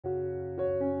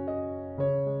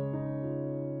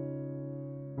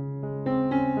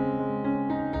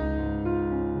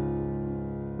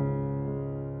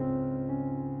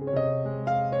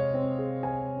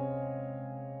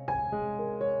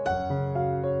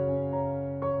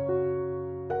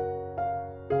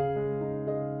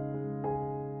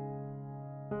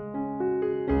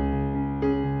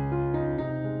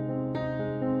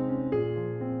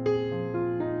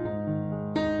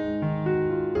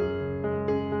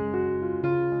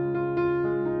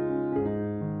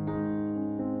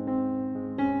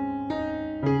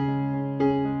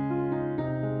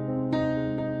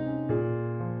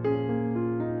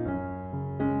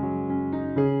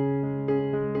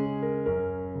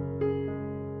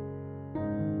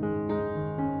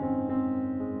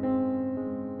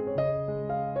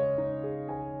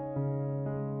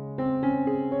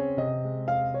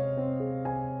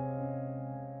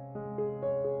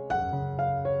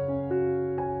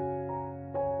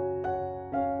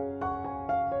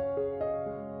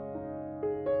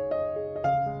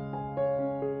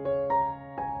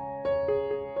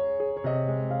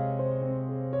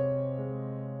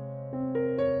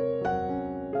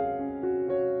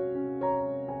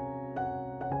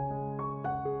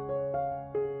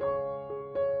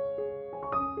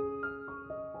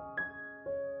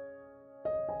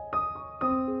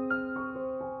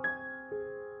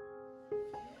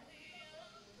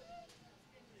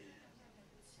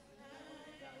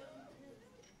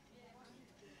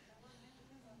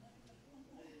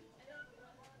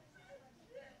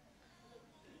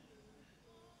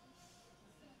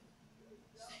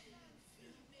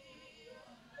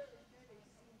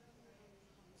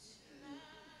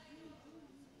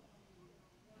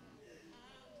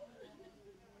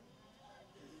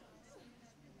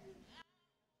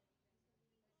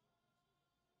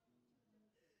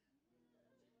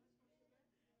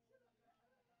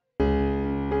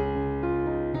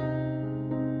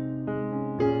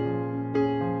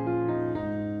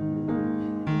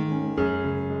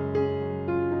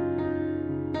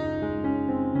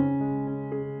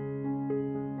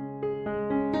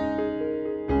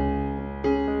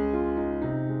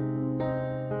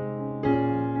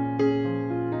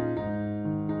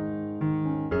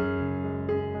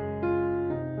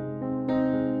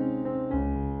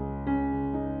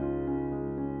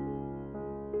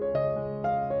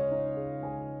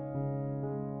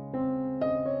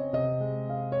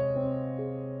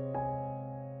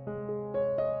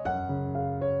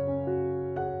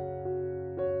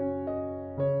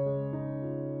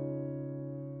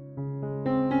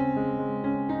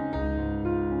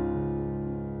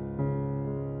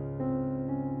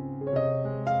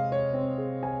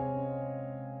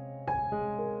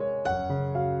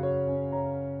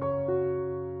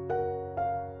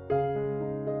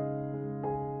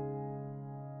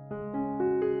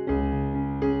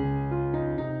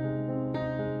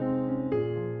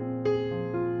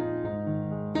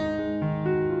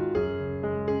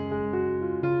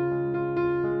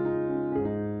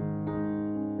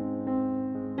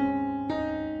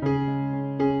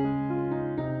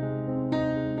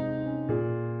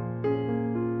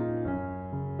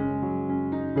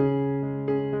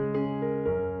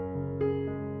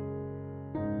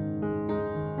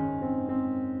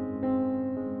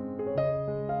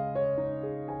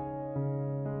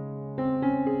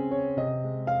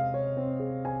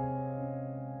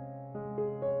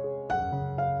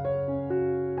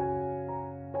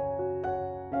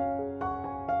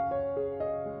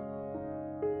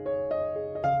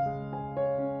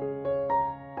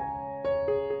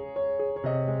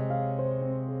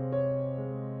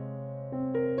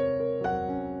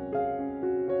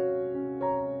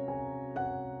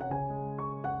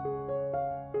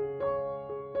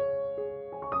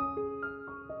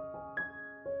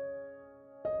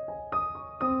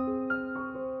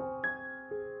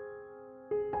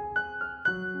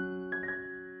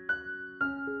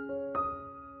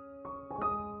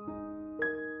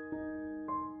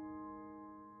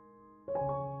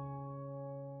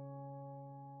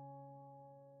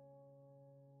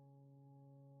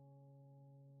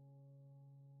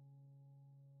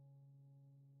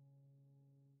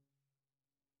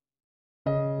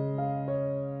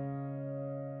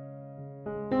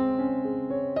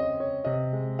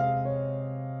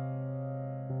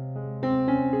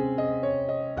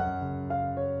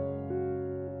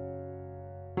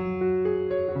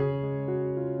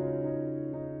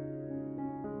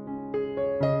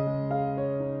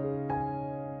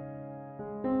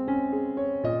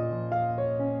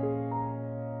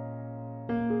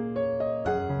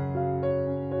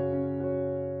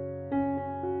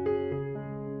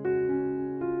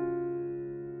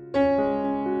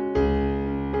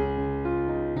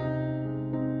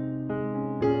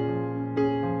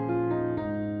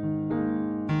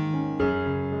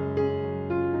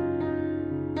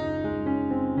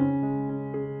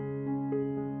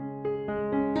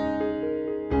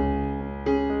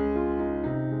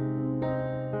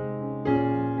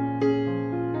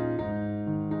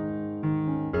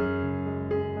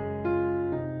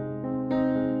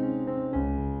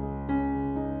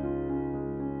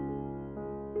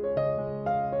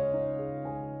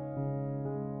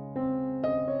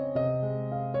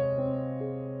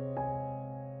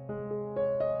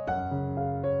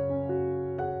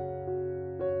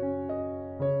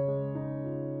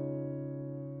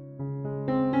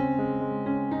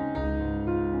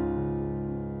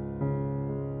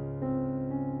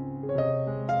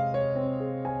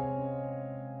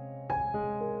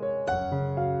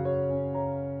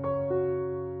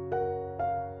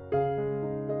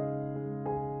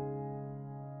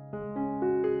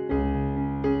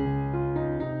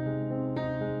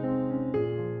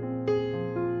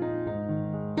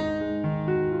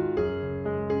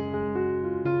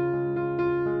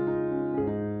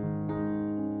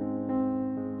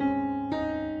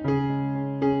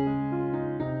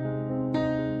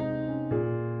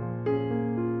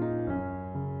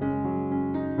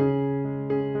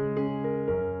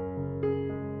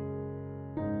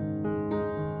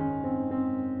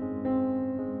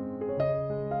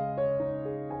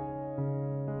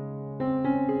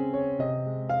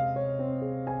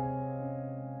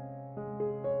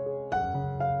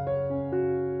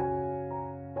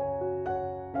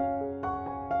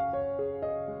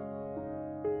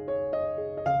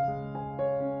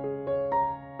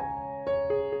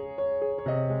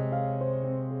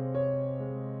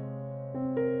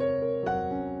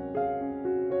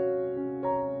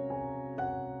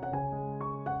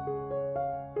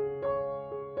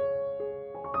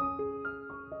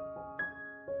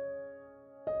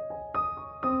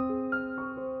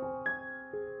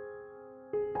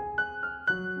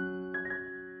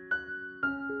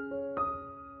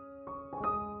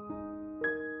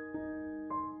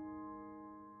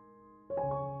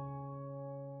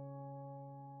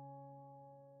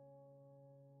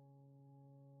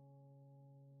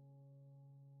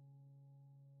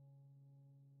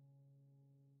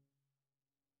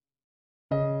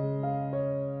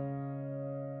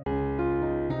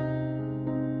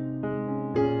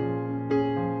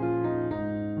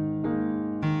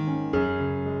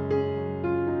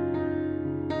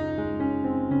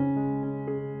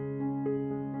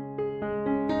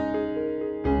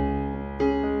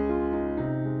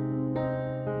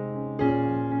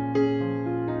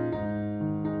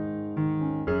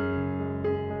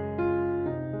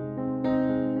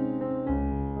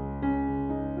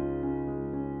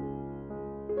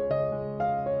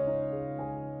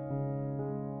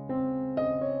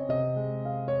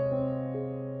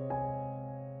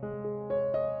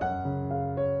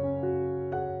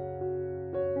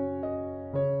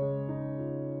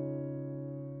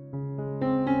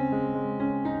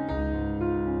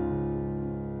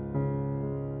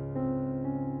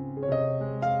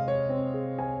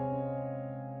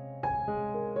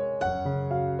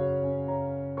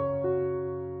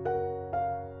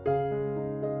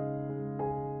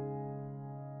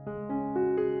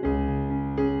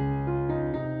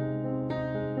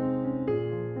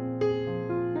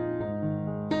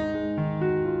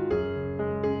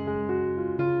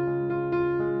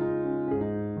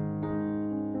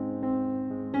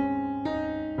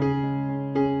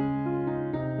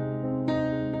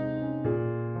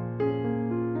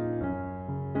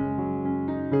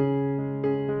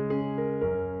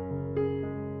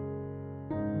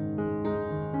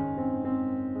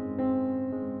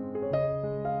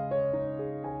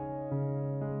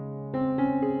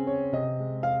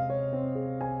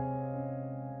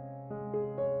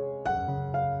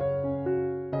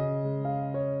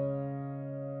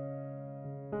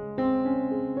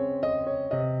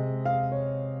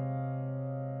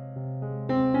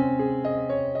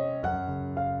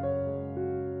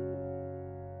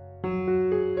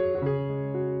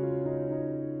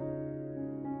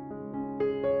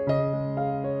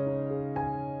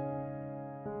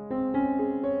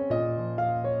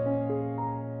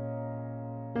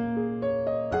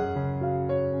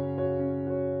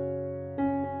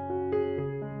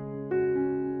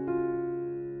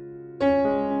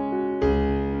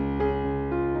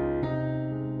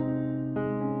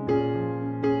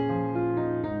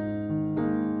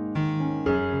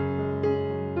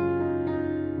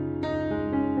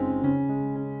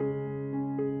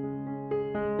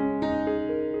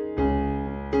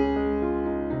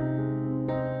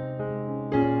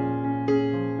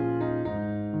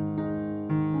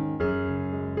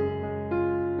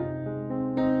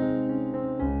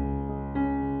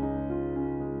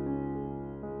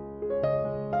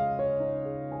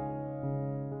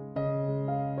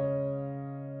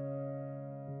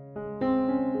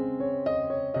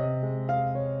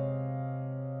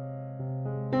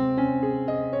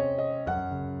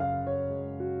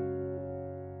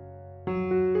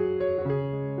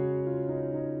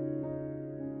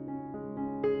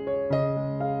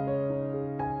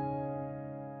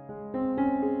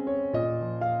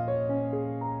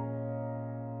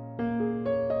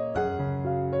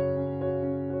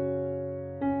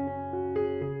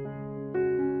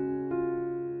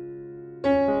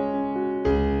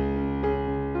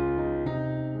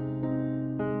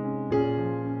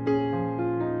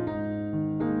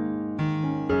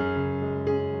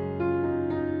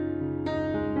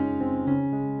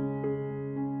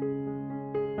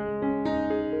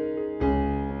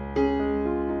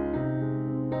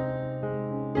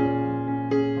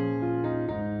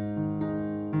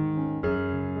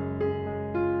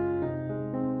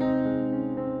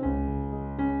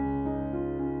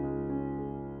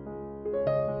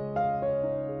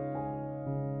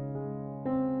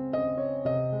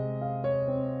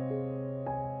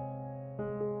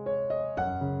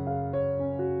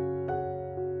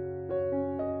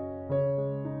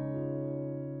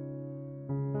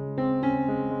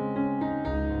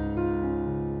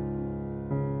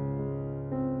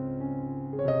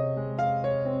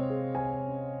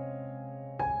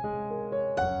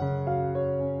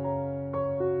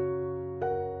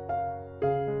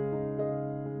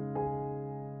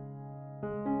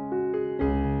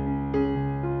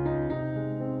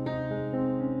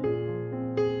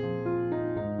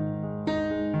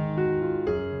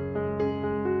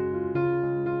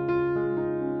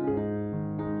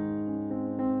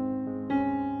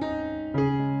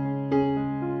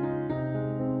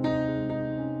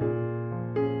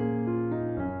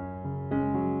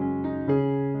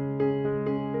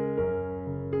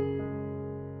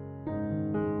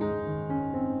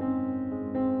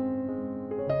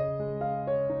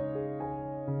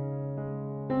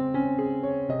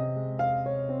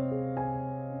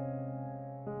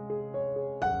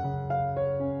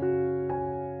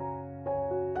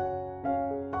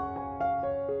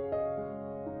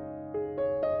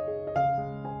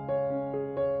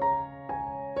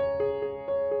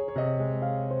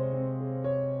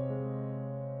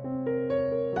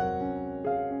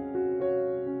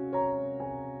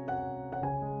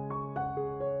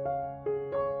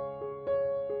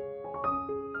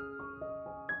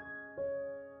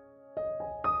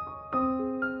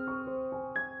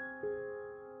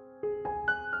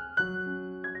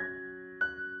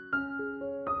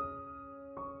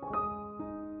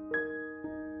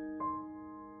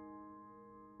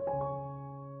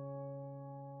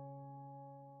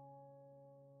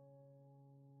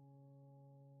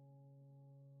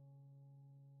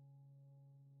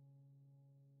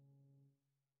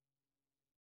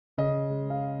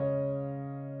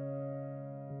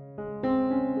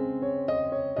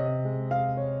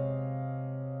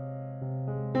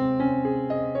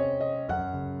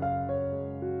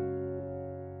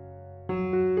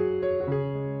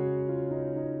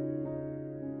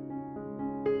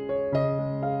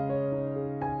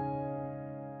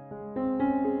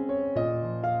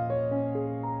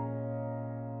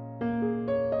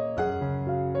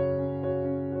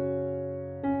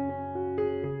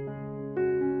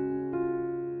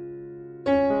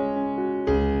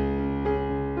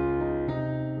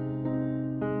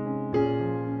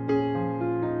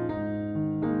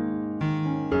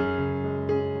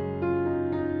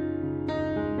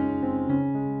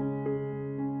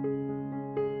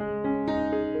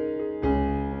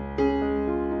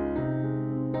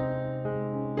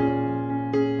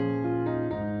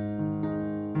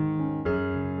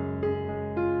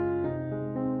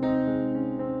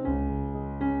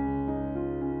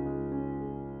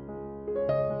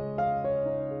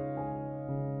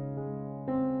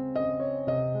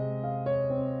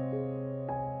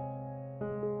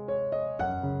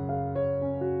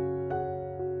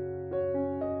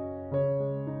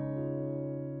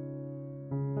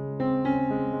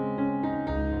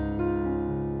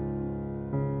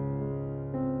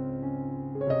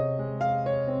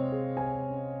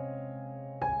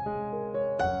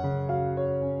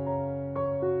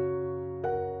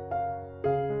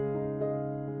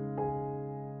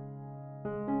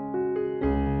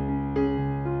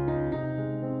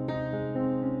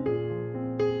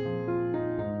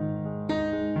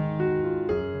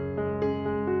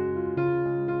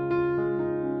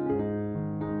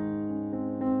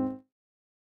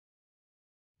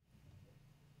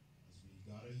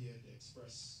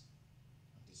express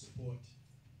and to support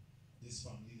this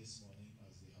family this morning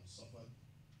as they have suffered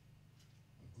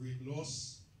a great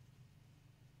loss.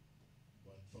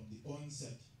 But from the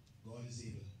onset, God is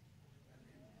able.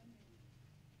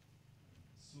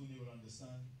 Soon you will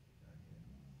understand.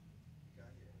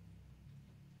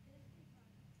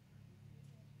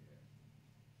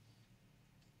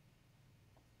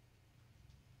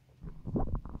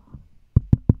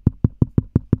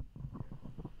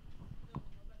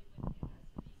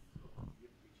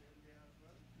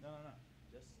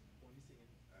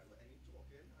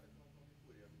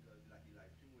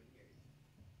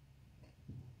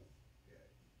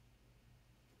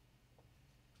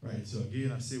 Right, so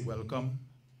again I say welcome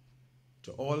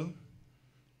to all,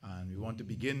 and we want to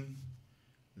begin.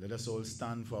 Let us all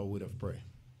stand for a word of prayer.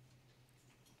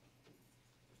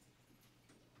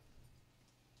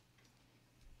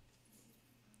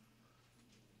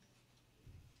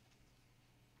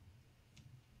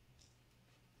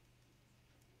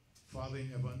 Father in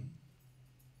heaven,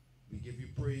 we give you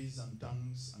praise and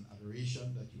thanks and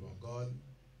adoration that you are God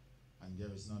and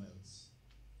there is none else.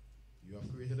 You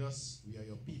have created us, we are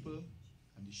your people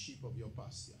and the sheep of your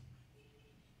pasture.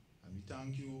 And we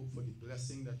thank you for the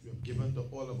blessing that you have given to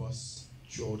all of us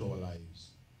throughout our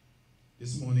lives.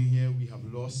 This morning here we have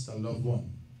lost a loved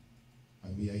one.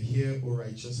 And we are here, O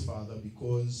righteous Father,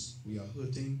 because we are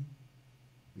hurting,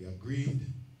 we are grieved,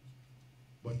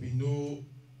 but we know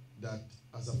that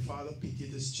as a father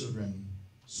pitied his children,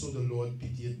 so the Lord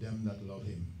pitied them that love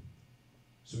him.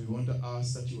 So we want to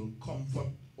ask that you will comfort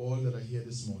all that are here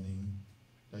this morning,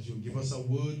 that you will give us a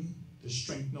word to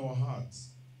strengthen our hearts,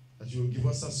 that you will give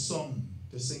us a song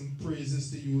to sing praises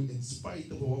to you in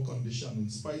spite of our condition, in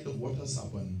spite of what has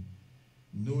happened,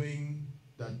 knowing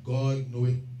that God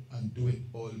knoweth and doeth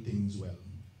all things well.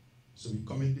 So we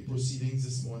commit the proceedings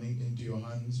this morning into your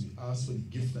hands. We ask for the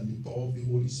gift and the power of the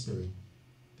Holy Spirit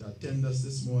to attend us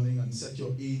this morning and set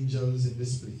your angels in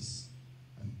this place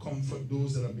and comfort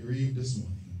those that are bereaved this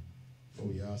morning. For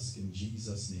we ask in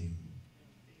Jesus' name.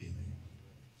 Amen.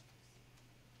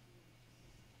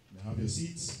 You may have your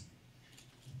seats.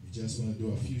 We just want to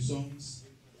do a few songs.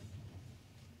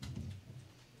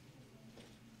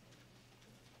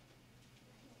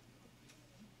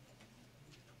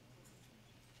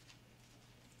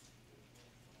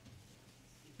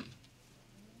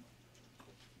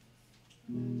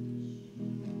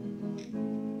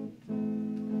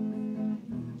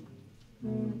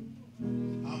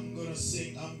 I'm going to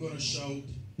sing, I'm going to shout,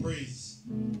 praise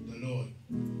the Lord.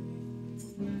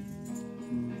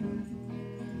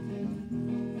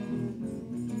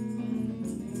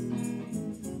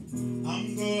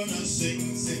 I'm going to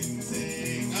sing, sing,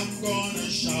 sing. I'm going to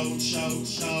shout, shout,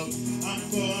 shout.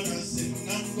 I'm going to sing,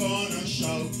 I'm going to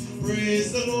shout,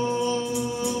 praise the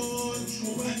Lord.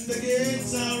 When the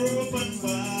gates are open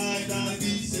wide, I'll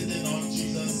be sitting on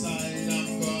Jesus' side.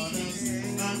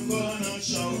 I'm gonna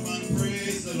shout and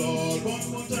praise the Lord.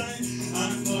 One more time.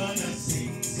 I'm gonna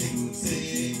sing, sing,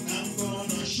 sing. I'm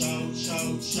gonna shout,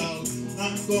 shout, shout.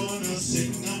 I'm gonna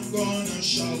sing, I'm gonna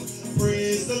shout,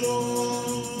 praise the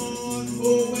Lord.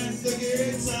 Oh, when the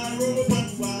gates are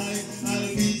open wide,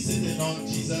 I'll be sitting on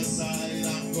Jesus' side.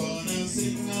 I'm gonna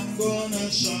sing, I'm gonna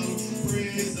shout,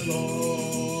 praise the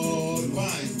Lord.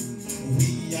 Why?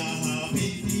 We are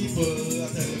happy people, I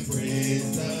tell you, praise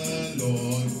the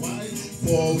Lord. Why?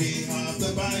 For we have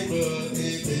the Bible,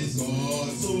 it is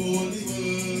God's holy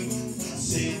word.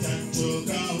 Satan took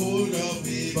a hold of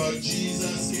me, but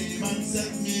Jesus came and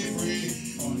set me free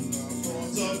on the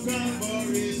cross of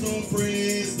Calvary. So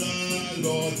praise the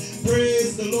Lord,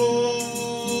 praise the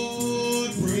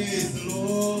Lord, praise the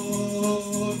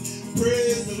Lord,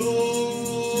 praise the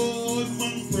Lord,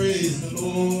 man, praise the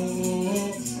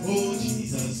Lord. Oh,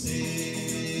 Jesus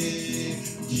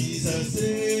saved, Jesus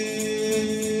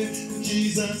saved,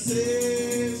 Jesus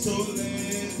saved. So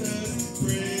let us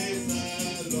praise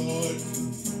the Lord.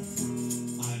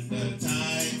 And the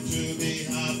time to be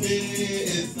happy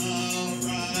is now,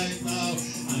 right now.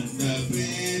 And the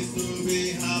place to be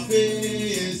happy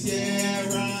is here,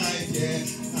 right here.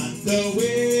 And the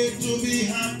way to be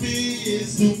happy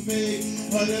is to make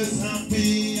others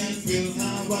happy, and we'll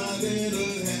have a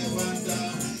little heaven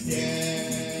down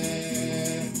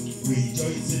here.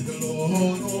 Rejoice in the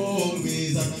Lord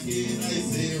always, and again I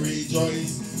say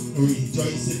rejoice.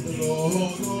 Rejoice in the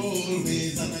Lord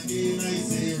always, and again I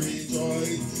say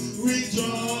rejoice.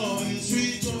 Rejoice,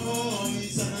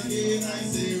 rejoice, and again I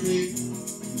say rejoice,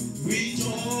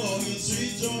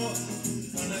 rejoice,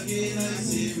 and again I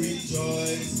say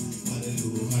rejoice.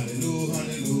 Hallelujah, hallelujah,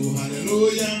 hallelujah,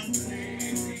 hallelujah.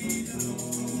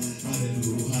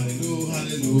 Hallelujah, hallelujah,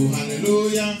 hallelujah,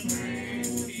 hallelujah.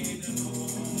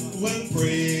 Well,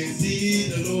 praise ye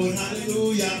the Lord,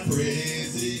 hallelujah.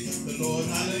 Praise ye the Lord,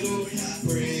 hallelujah.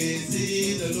 Praise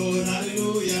ye the Lord,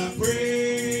 hallelujah.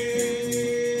 Praise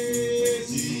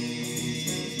ye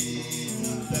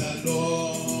the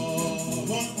Lord.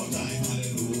 One more time,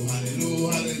 hallelujah,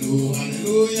 hallelujah, hallelujah,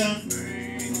 hallelujah.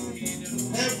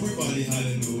 Everybody,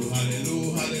 hallelujah,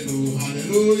 hallelujah, hallelujah,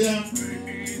 hallelujah.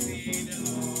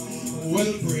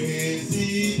 Well, praise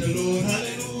ye the Lord,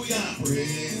 hallelujah.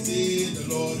 Praise ye the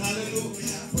Lord,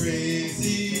 hallelujah. Praise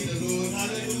ye the Lord,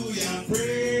 hallelujah.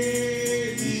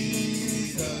 Praise ye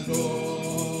the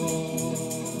Lord.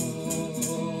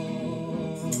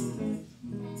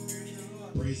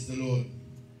 Praise the Lord.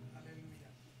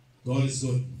 God is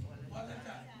good.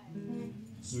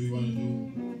 So we want to do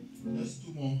just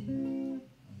two more,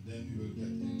 and then we will get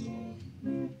into our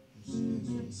proceedings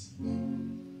for this evening.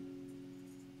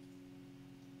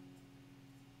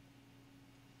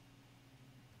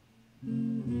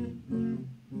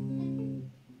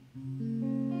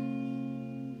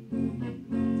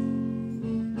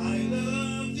 I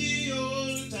love the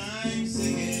old time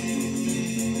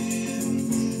singing.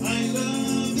 I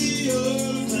love the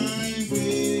old time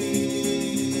way.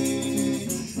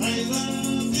 I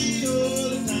love the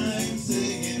old time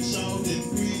singing, shouting,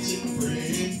 preaching,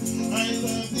 praying. I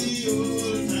love the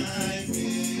old time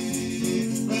way.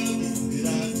 Well, give me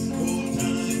that old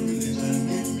time religion.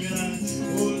 Give me that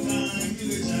old time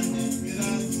religion. Give me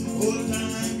that old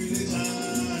time religion.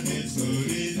 It's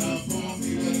good enough for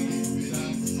me. Well, give me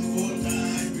that old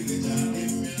time religion.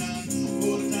 Give me that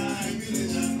old time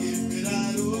religion. Give me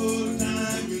that old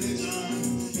time religion.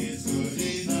 It's good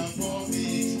enough for me.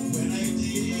 When I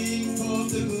think of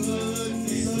the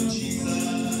goodness of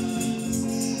Jesus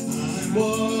and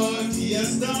what he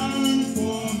has done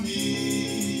for me,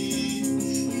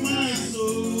 my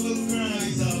soul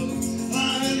cries out,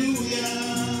 hallelujah.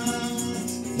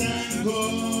 Thank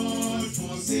God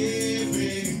for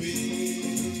saving me.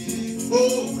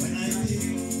 Oh, when I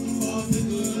think of the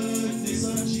goodness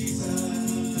of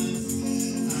Jesus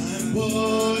and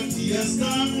what he has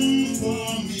done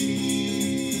for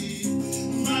me,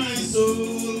 my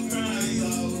soul cries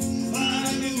out,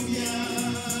 hallelujah.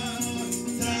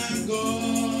 Thank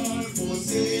God for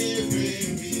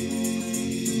saving me.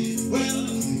 Well, I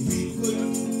feel good,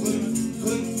 good,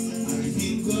 good. I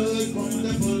feel good,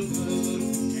 wonderful, good.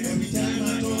 Every time I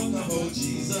talk about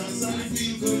Jesus, I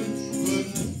feel good, good,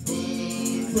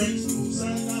 good. Friends,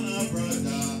 closer than a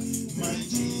brother, my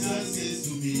Jesus is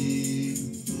to me.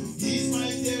 He's my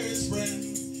dearest friend.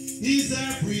 He's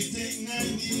everything I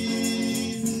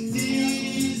need.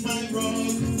 He's my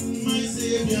rock, my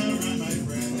savior, and my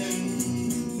friend.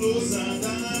 Closer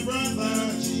than a brother,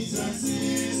 Jesus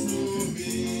is to me.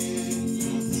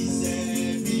 He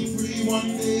set me free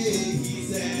one day. He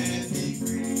set me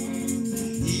free.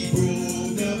 He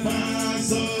broke the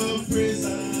bars of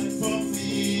prison for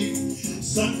me.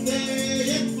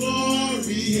 Someday in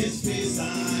glory his face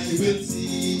I will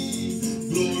see.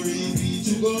 Glory be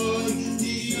to God,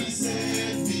 he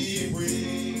set me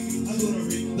free. I'm gonna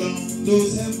ring down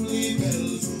those heavenly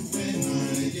bells when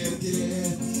I get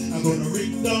there. I'm gonna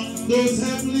ring down those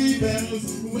heavenly bells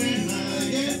when I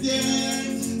get there.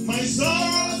 My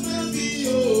sorrows will be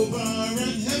over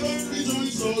and heaven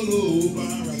rejoice all over.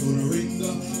 I'm gonna ring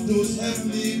down those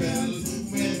heavenly bells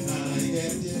when I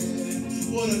get there.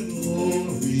 What a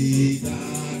glory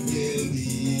that will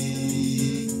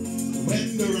be when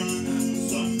the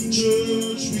ransom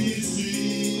church we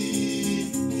sing.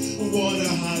 What a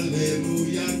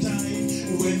hallelujah time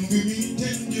when we meet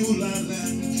in Beulah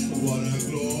land. What a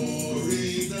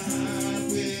glory that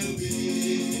will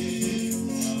be.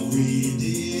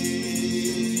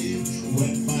 Redeemed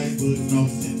when my blood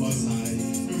nothing was high.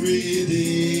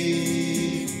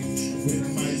 Redeemed when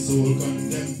my soul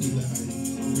condemned to die.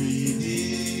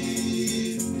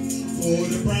 Redeemed for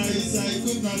the price I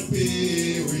could not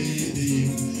pay.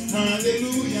 Redeemed,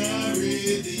 hallelujah,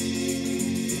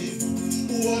 redeemed.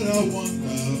 What a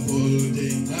wonderful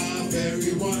thing, a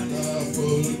very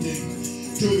wonderful thing,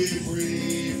 to be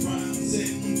free from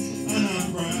sin and a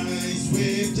Christ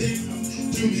waiting,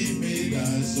 to be made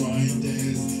as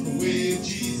jointers with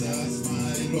Jesus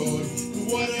my Lord.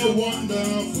 What a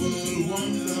wonderful,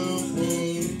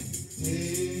 wonderful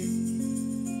thing.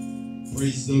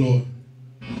 Praise the Lord.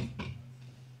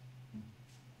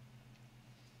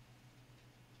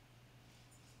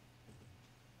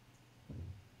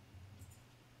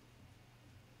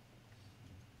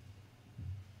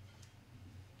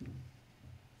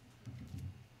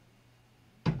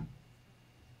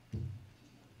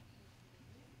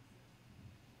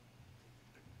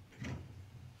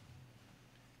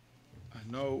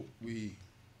 Now we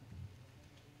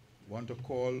want to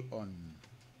call on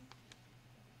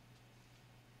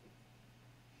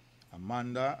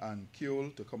Amanda and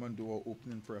Kiel to come and do our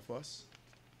opening prayer for us.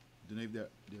 Don't know if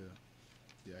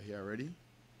they are here already.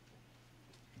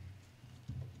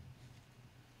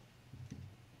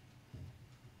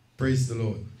 Praise the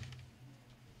Lord.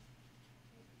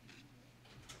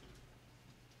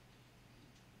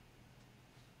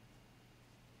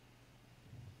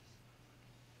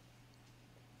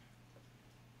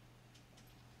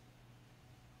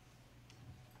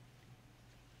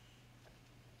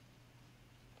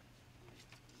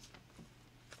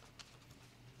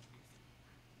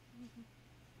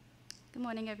 Good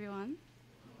morning, everyone.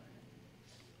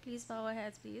 Please bow our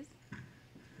heads, please.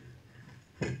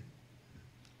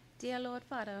 Dear Lord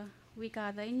Father, we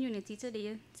gather in unity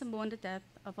today to mourn the death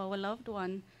of our loved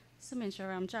one, Sumintra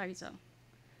Ramcharitar.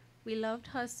 We loved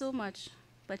her so much,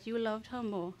 but you loved her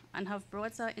more and have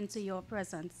brought her into your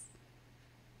presence.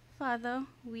 Father,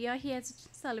 we are here to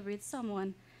celebrate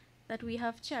someone that we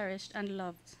have cherished and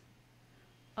loved.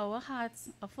 Our hearts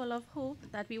are full of hope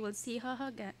that we will see her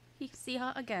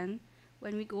again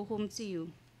when we go home to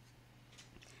you.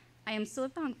 I am so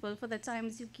thankful for the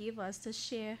times you gave us to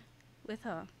share with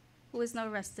her, who is now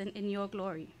resting in your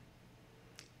glory.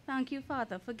 Thank you,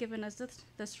 Father, for giving us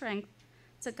the strength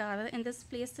to gather in this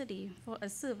place today for a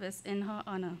service in her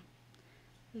honor.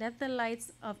 Let the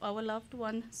lights of our loved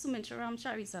one, Sumintra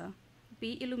Ramcharitar,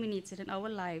 be illuminated in our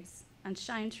lives and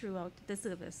shine throughout the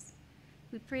service.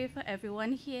 We pray for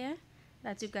everyone here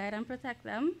that you guide and protect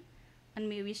them, and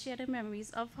may we share the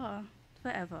memories of her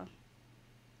forever.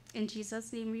 In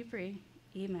Jesus' name we pray.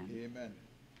 Amen. Amen.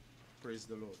 Praise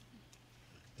the Lord.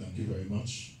 Thank you very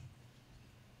much.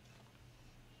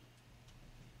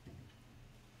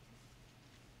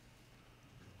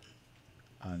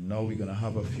 And now we're going to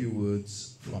have a few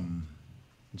words from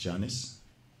Janice.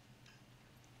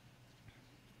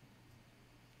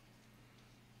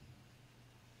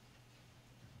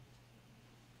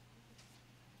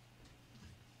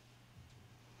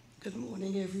 Good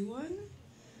morning, everyone.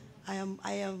 I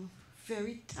am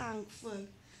very thankful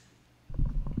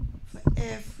for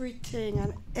everything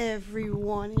and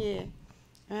everyone here,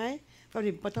 right? From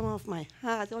the bottom of my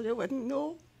heart, all you wouldn't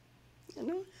know,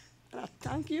 And I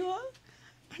thank you all,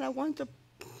 and I want to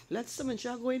let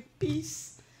Sumintra go in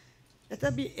peace. Let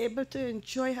her be able to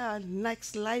enjoy her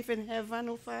next life in heaven,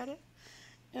 oh Father.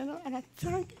 And I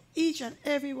thank each and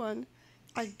everyone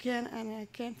again and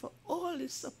again for all the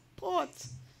support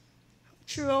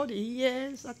throughout the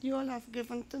years that you all have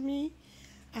given to me,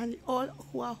 and all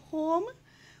who are home,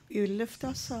 you lift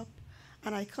us up.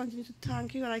 And I continue to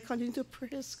thank you, and I continue to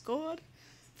praise God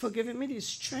for giving me the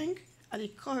strength and the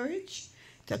courage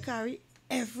to carry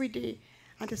every day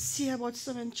and to see about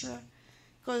Sumintra.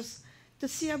 Because to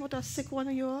see about a sick one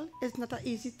of you all is not an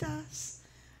easy task.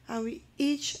 And we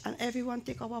each and everyone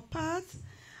take our part.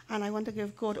 And I want to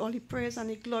give God all the praise and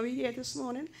the glory here this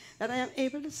morning that I am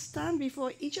able to stand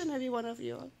before each and every one of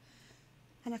you all.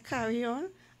 And I carry on,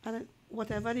 and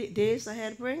whatever the days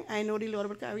ahead bring, I know the Lord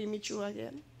will carry me through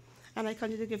again. And I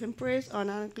continue to give him praise,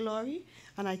 honor, and glory.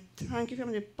 And I thank you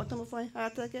from the bottom of my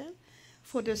heart again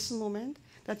for this moment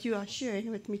that you are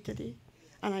sharing with me today.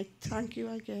 And I thank you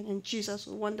again. In Jesus'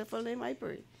 wonderful name I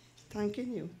pray.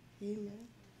 Thanking you. Amen.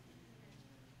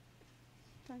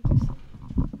 Thank you, sir.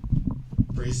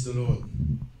 Praise the Lord.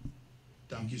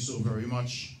 Thank you so very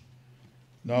much.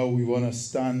 Now we want to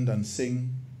stand and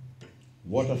sing,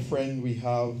 "What a Friend We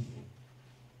Have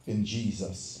in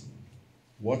Jesus."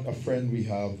 What a friend we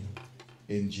have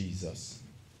in Jesus.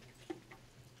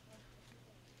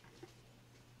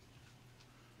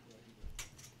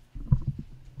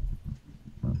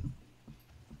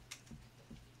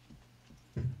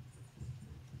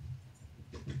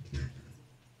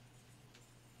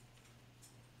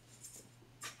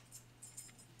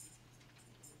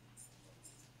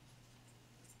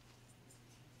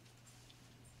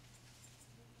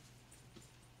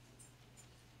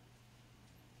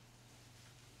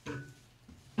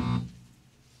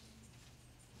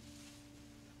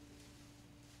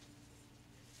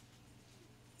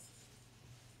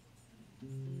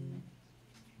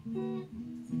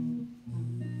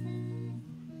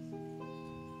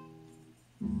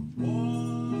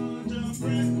 What a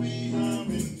friend we have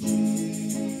in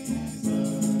Jesus.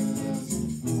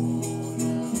 What a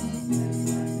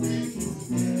friend we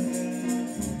forget.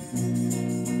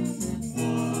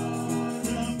 What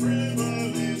a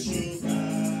privilege to carry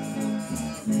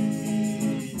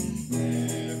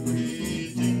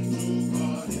everything to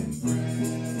God in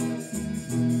prayer.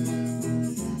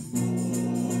 Oh,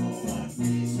 what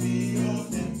peace we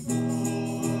often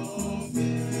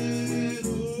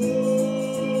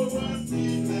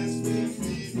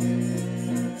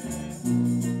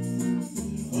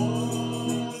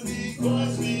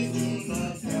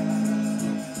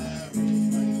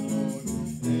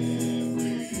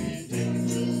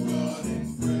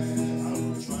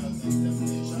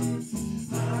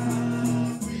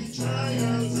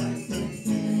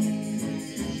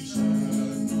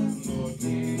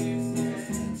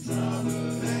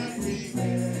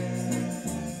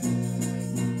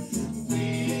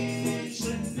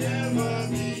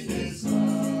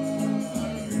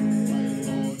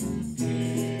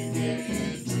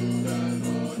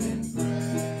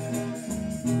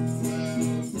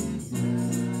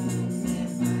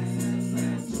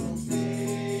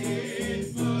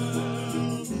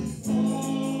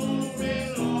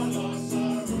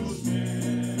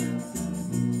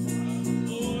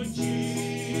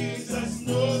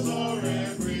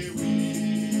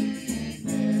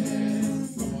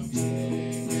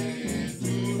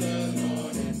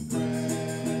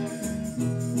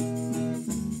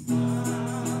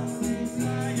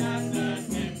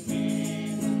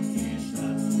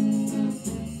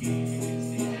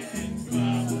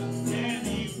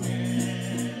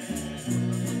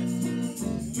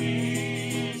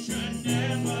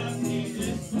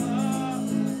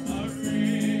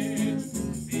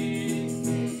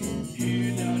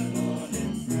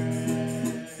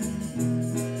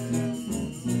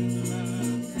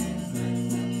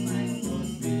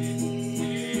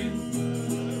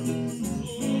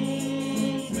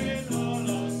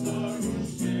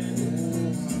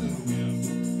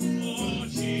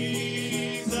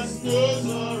Those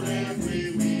are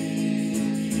every weakness.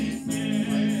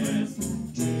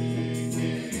 Drink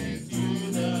it to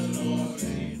the Lord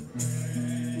in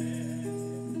prayer.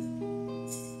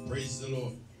 Praise the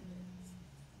Lord.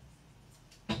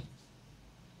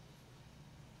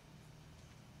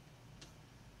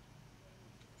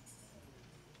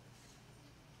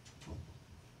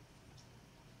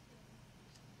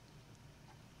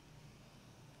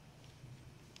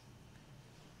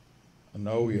 And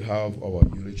now we have our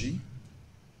eulogy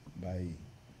by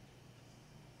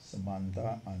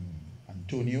Samantha and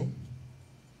Antonio.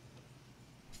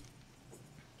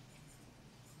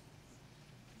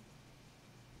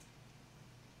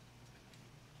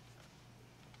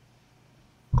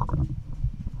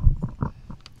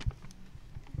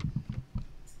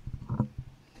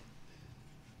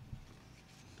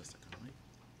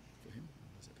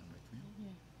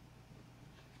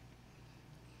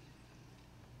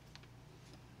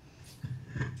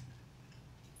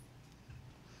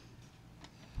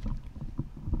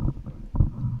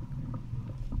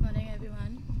 Morning,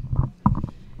 everyone.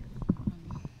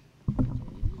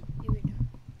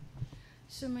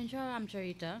 Sumintra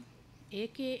Ramcharitar,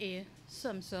 aka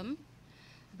Sum Sum,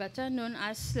 better known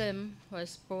as Slim,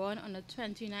 was born on the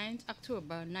 29th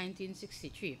October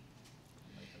 1963.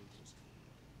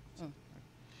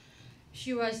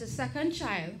 She was the second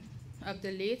child of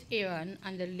the late Aaron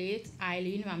and the late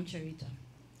Eileen Ramcharitar.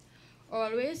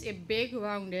 Always a big,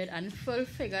 rounded, and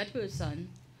full-figured person,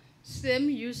 Slim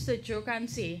used to joke and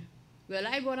say, "Well,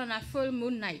 I born on a full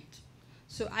moon night,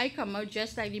 so I come out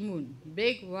just like the moon,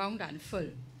 big, round, and full."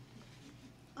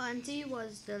 Auntie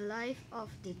was the life of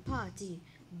the party,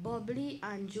 bubbly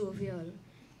and jovial,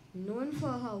 known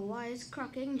for her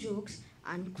wise-cracking jokes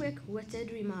and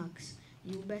quick-witted remarks.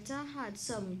 You better had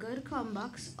some good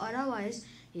comebacks, otherwise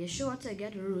you're sure to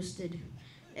get roasted.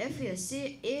 If you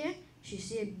say A, she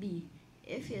say B.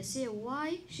 If you say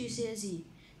Y, she says Z.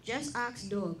 Just ask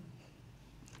dog.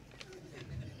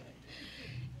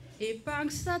 A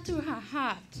prankster to her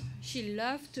heart, she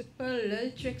loved to pull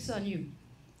little tricks on you.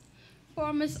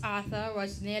 Poor Miss Arthur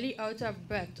was nearly out of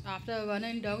breath after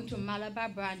running down to Malabar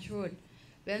Branch Road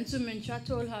when Sumintra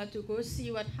told her to go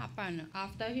see what happened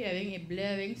after hearing a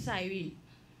blaring siren.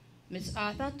 Miss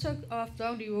Arthur took off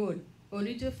down the road,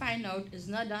 only to find out it's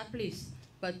not that place,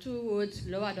 but 2 roads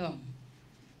lower down.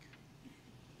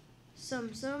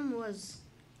 Sum Sum was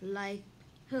like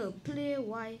her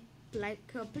playway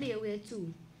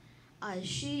too, as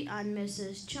she and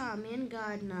Mrs. Charmian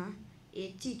Gardner,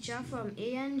 a teacher from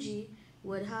A&G,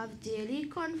 would have daily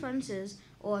conferences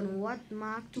on what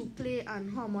mark to play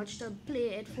and how much to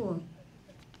play it for.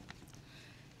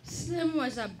 Slim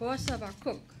was a boss of a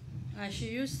cook, as she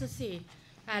used to say,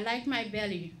 "I like my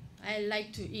belly, I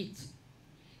like to eat."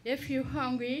 If you're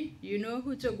hungry, you know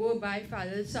who to go buy for a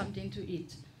little something to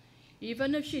eat.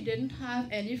 Even if she didn't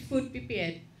have any food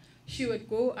prepared, she would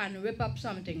go and whip up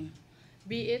something,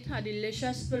 be it her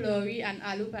delicious pulori and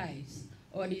aloo pies,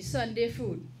 or the Sunday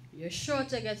food. You're sure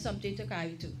to get something to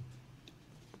carry to.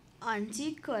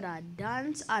 Auntie could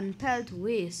dance and pelt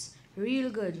waist real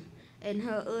good. In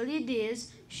her early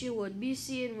days, she would be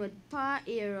seen with Pa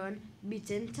Aaron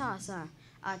beating Tassa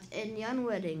at Indian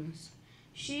weddings.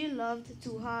 She loved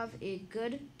to have a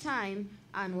good time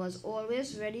and was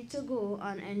always ready to go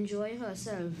and enjoy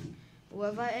herself,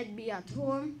 whether it be at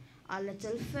home, a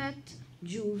little fete,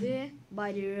 juve,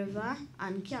 by the river,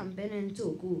 and camping in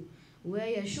Toku, where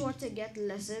you're sure to get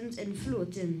lessons in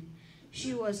floating.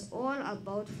 She was all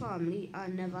about family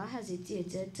and never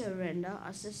hesitated to render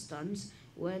assistance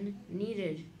when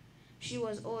needed. She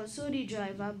was also the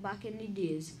driver back in the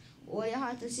days. All you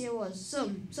had to say was,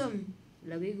 "Some,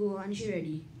 let me go," and she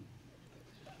ready.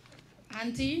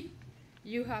 Auntie,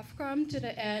 you have come to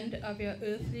the end of your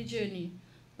earthly journey,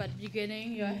 but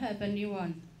beginning your heavenly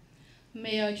one.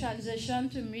 May your transition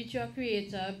to meet your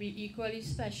Creator be equally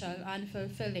special and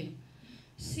fulfilling.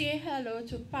 Say hello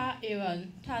to Pa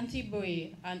Aaron, Tanti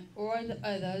Boy, and all the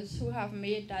others who have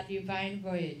made that divine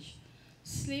voyage.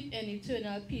 Sleep in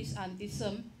eternal peace, Auntie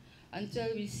Sum,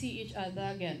 until we see each other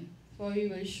again, for we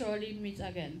will surely meet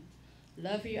again.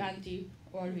 Love you, Auntie,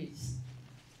 always.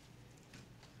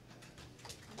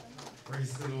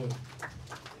 Praise the Lord.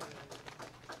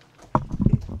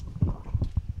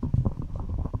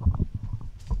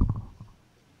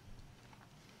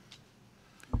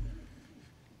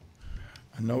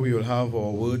 And now we will have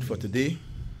our word for today.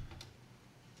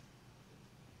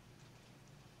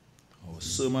 Our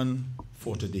sermon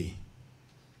for today.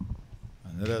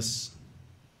 And let us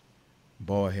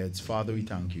bow our heads. Father, we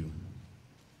thank you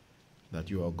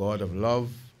that you are a God of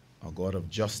love, a God of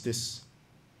justice,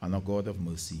 and a God of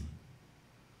mercy.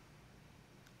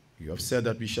 You have said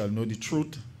that we shall know the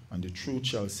truth, and the truth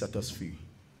shall set us free.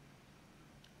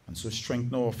 And so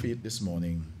strengthen our faith this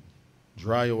morning.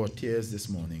 Dry our tears this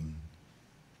morning.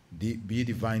 Be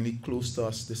divinely close to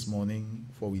us this morning,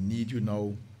 for we need you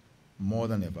now more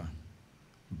than ever.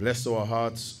 Bless our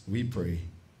hearts, we pray.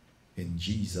 In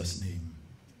Jesus' name,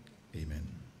 amen.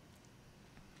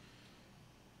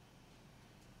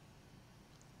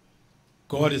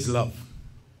 God is love.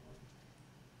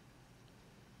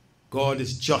 God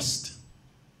is just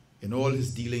in all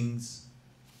his dealings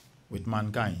with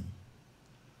mankind.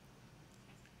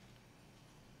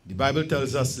 The Bible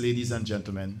tells us, ladies and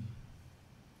gentlemen,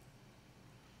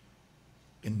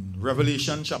 in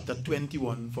Revelation chapter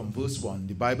 21 from verse 1,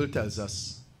 the Bible tells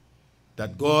us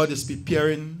that God is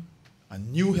preparing a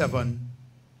new heaven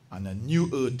and a new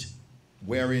earth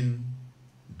wherein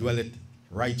dwelleth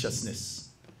righteousness.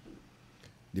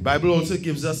 The Bible also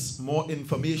gives us more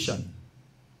information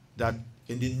that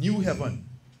in the new heaven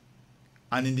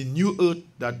and in the new earth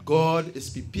that God is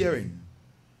preparing,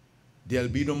 there'll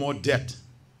be no more death,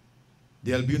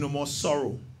 there'll be no more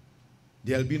sorrow,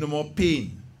 there'll be no more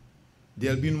pain,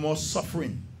 there'll be no more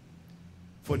suffering.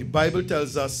 For the Bible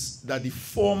tells us that the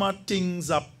former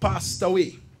things are passed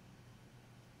away.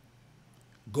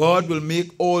 God will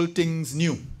make all things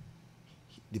new.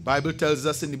 The Bible tells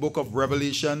us in the book of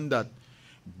Revelation that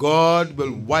God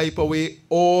will wipe away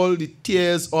all the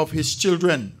tears of his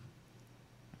children.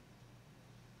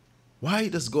 Why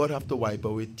does God have to wipe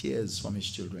away tears from his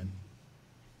children?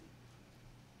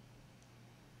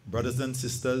 Brothers and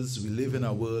sisters, we live in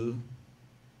a world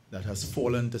that has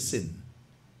fallen to sin.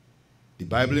 The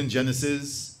Bible in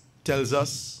Genesis tells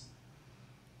us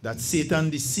that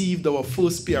Satan deceived our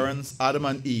first parents, Adam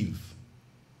and Eve,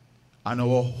 and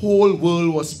our whole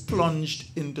world was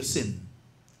plunged into sin.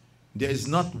 There is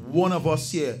not one of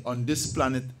us here on this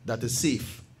planet that is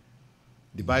safe.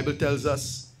 The Bible tells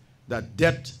us that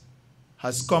death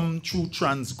has come through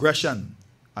transgression,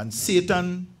 and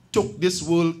Satan took this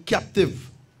world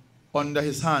captive under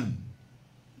his hand.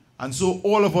 And so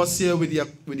all of us here, with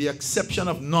the exception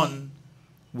of none,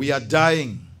 we are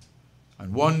dying.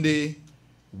 And one day,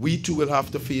 we too will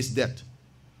have to face death.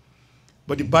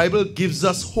 But the Bible gives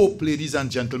us hope, ladies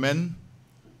and gentlemen.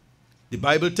 The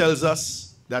Bible tells us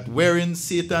that wherein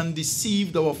Satan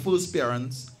deceived our first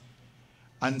parents,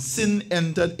 and sin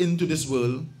entered into this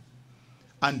world,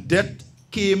 and death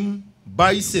came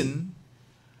by sin,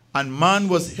 and man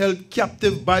was held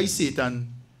captive by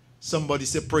Satan. Somebody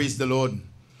say, praise the Lord.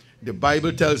 The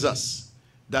Bible tells us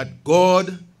that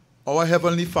God, our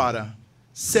Heavenly Father,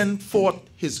 sent forth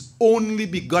his only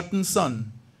begotten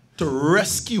Son to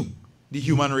rescue the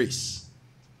human race.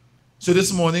 So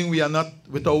this morning, we are not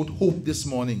without hope this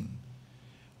morning.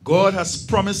 God has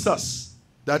promised us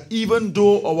that even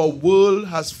though our world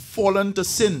has fallen to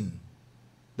sin,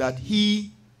 that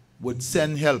he would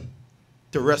send help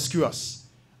to rescue us.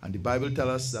 And the Bible tells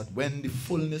us that when the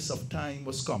fullness of time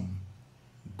was come,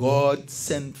 God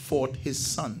sent forth his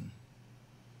Son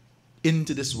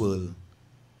into this world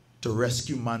to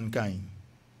rescue mankind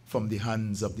from the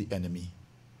hands of the enemy.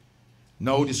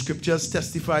 Now the scriptures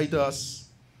testify to us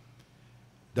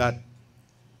that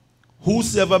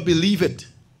whosoever believeth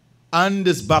and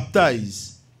is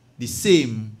baptized, the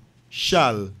same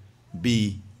shall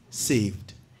be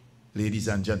saved. Ladies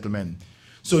and gentlemen.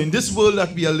 So in this world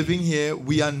that we are living here,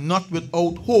 we are not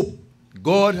without hope.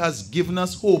 God has given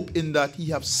us hope in that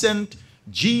he has sent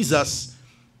Jesus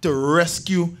to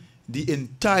rescue the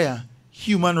entire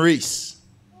human race.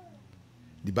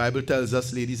 The Bible tells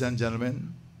us, ladies and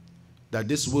gentlemen, that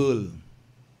this world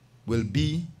will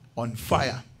be on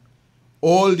fire.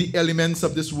 All the elements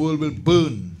of this world will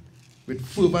burn with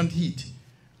fervent heat.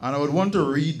 And I would want to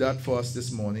read that for us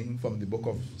this morning from the book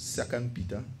of 2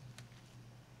 Peter.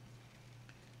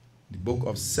 The book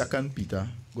of 2 Peter.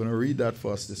 I'm going to read that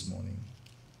for us this morning.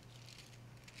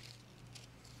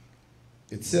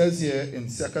 It says here in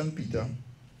 2 Peter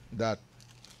that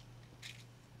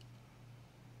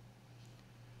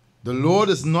the Lord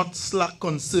is not slack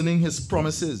concerning his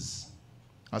promises,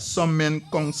 as some men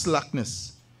count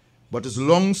slackness, but is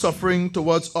long-suffering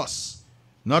towards us,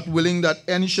 not willing that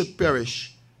any should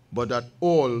perish, but that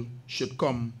all should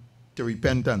come to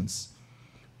repentance.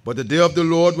 But the day of the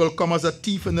Lord will come as a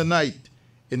thief in the night,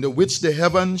 in the which the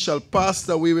heaven shall pass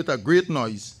away with a great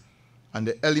noise, and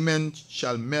the elements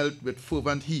shall melt with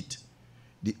fervent heat.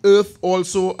 The earth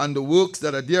also and the works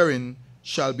that are therein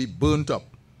shall be burnt up.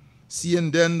 Seeing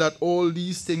then that all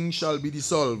these things shall be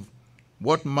dissolved,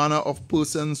 what manner of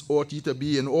persons ought ye to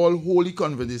be in all holy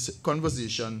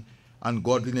conversation and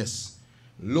godliness,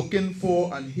 looking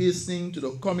for and hastening to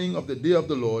the coming of the day of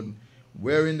the Lord,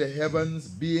 wherein the heavens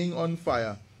being on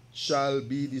fire shall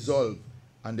be dissolved,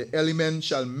 and the elements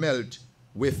shall melt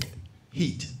with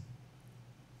heat.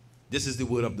 This is the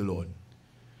word of the Lord.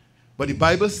 But the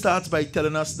Bible starts by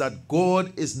telling us that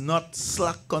God is not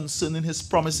slack concerning his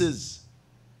promises,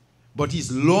 but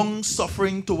he's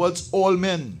long-suffering towards all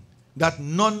men, that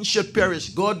none should perish.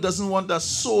 God doesn't want a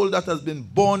soul that has been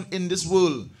born in this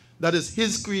world, that is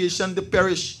his creation, to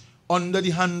perish under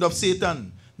the hand of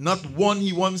Satan. Not one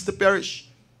he wants to perish.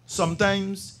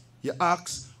 Sometimes you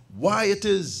ask why it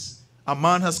is a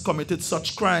man has committed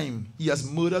such crime. He has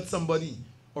murdered somebody,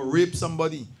 or raped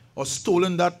somebody, or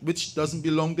stolen that which doesn't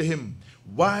belong to him.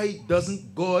 Why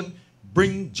doesn't God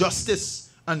bring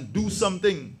justice and do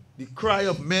something? The cry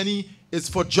of many is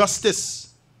for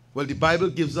justice. Well, the Bible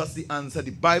gives us the answer.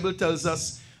 The Bible tells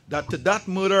us that to that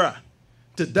murderer,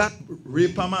 to that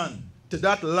raper man, to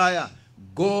that liar,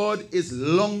 God is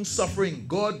long-suffering.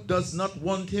 God does not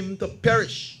want him to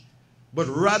perish, but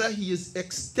rather he is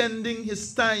extending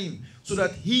his time so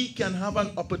that he can have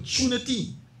an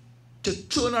opportunity to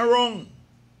turn around.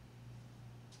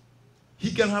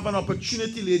 He can have an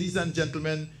opportunity, ladies and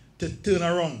gentlemen, to turn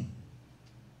around.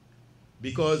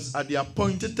 Because at the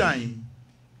appointed time,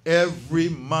 every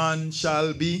man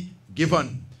shall be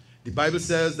given. The Bible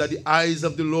says that the eyes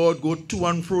of the Lord go to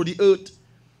and fro the earth,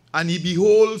 and he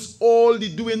beholds all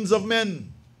the doings of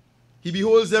men. He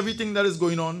beholds everything that is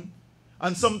going on.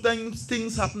 And sometimes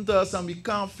things happen to us and we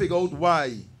can't figure out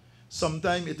why.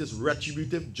 Sometimes it is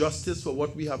retributive justice for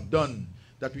what we have done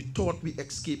that we thought we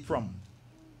escaped from.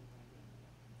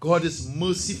 God is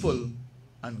merciful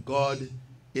and God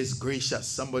is gracious.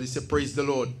 Somebody say, praise the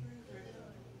Lord.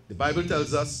 The Bible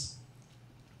tells us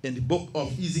in the book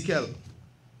of Ezekiel,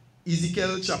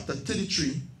 Ezekiel chapter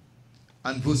 33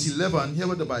 and verse 11, hear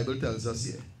what the Bible tells us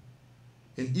here.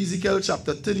 In Ezekiel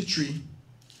chapter 33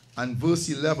 and verse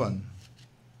 11,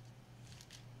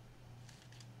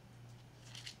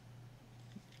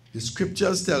 the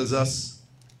scriptures tells us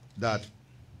that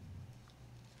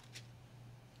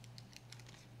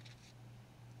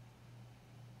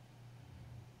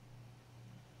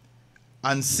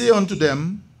and say unto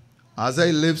them, as I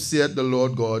live, saith the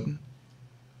Lord God,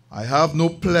 I have no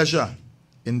pleasure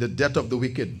in the death of the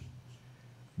wicked,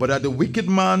 but that the wicked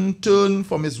man turn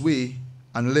from his way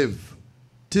and live.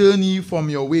 Turn ye from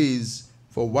your ways,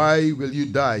 for why will you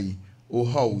die, O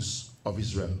house of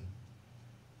Israel?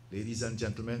 Ladies and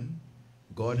gentlemen,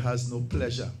 God has no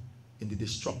pleasure in the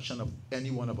destruction of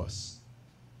any one of us.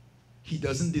 He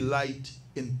doesn't delight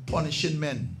in punishing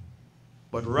men,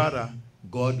 but rather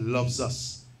God loves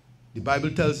us. The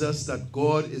Bible tells us that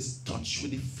God is touched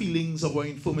with the feelings of our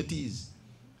infirmities.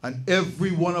 And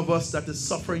every one of us that is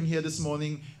suffering here this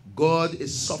morning, God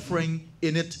is suffering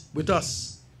in it with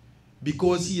us.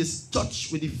 Because he is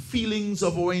touched with the feelings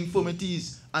of our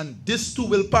infirmities. And this too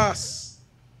will pass.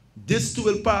 This too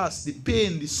will pass. The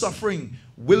pain, the suffering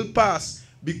will pass.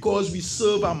 Because we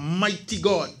serve a mighty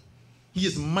God. He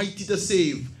is mighty to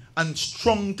save and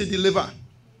strong to deliver.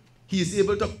 He is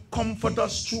able to comfort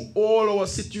us through all our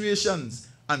situations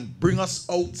and bring us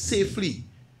out safely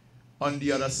on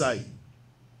the other side.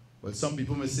 Well, some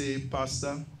people may say,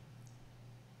 Pastor,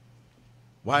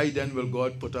 why then will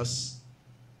God put us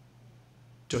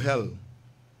to hell?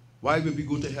 Why will we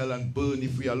go to hell and burn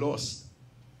if we are lost?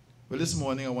 Well, this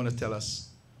morning I want to tell us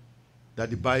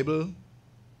that the Bible,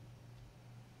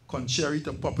 contrary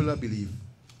to popular belief,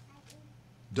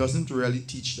 doesn't really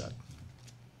teach that.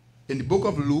 In the book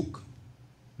of Luke,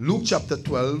 Luke chapter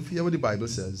 12, hear what the Bible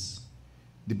says.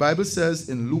 The Bible says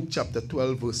in Luke chapter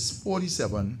 12, verse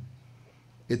 47,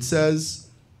 it says,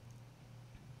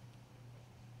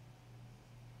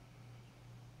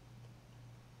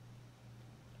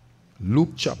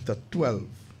 Luke chapter 12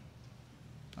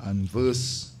 and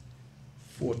verse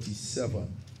 47.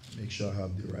 Make sure I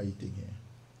have the right thing here.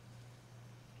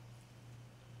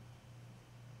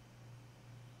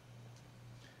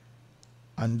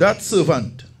 And that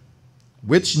servant,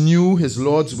 which knew his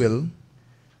Lord's will,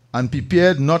 and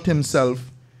prepared not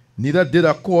himself, neither did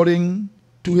according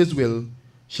to his will,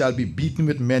 shall be beaten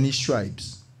with many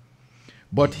stripes.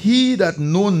 But he that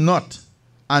know not,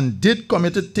 and did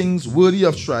committed things worthy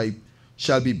of stripe,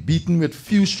 shall be beaten with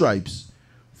few stripes.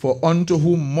 For unto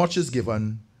whom much is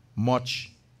given,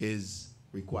 much is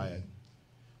required.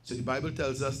 So the Bible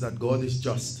tells us that God is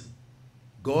just.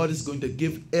 God is going to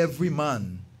give every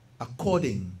man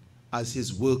according as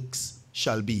his works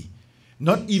shall be.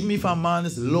 Not even if a man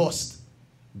is lost,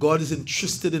 God is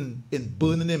interested in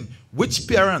burning him. Which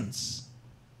parents,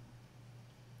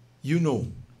 you know,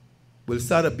 will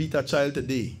start to beat a child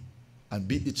today and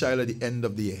beat the child at the end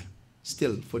of the year,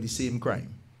 still for the same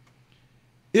crime?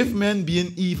 If men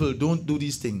being evil don't do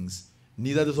these things,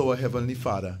 neither does our heavenly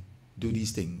Father do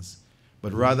these things.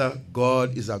 But rather,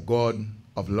 God is a God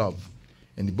of love.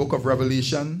 In the book of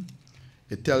Revelation,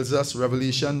 it tells us,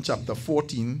 Revelation chapter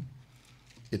 14,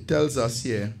 it tells us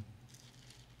here,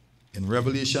 in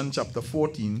Revelation chapter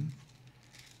 14,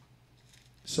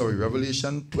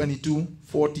 Revelation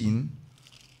 22:14,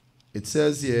 it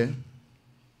says here,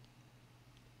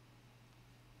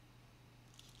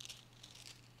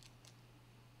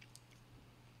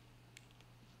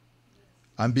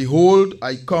 and behold,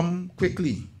 I come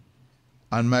quickly,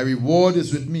 and my reward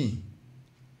is with me,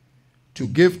 to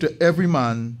give to every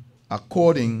man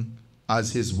according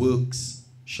as his works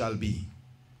shall be.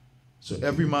 So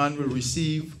every man will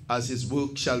receive as his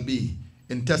work shall be.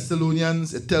 In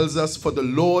Thessalonians, it tells us, for the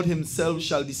Lord himself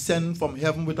shall descend from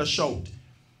heaven with a shout,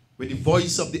 with the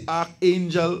voice of the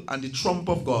archangel and the trump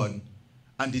of God,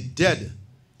 and the dead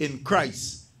in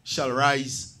Christ shall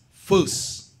rise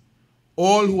first.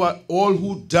 All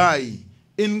who die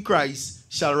in Christ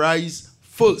shall rise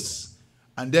first.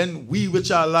 And then we which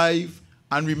are alive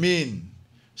and remain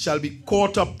shall be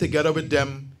caught up together with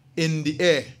them in the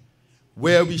air,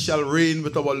 where we shall reign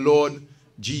with our Lord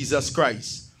Jesus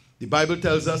Christ. The Bible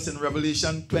tells us in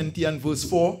Revelation 20 and verse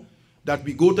 4 that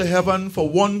we go to heaven for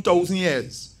 1,000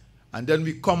 years, and then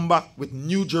we come back with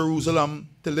New Jerusalem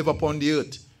to live upon the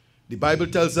earth. The Bible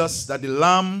tells us that the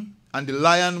lamb and the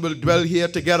lion will dwell here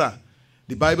together.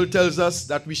 The Bible tells us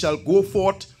that we shall go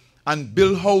forth and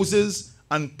build houses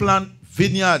and plant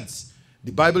vineyards.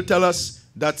 The Bible tells us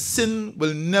that sin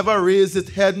will never raise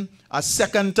its head a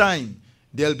second time.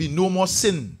 There'll be no more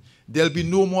sin. There'll be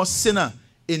no more sinner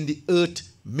in the earth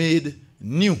made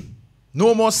new.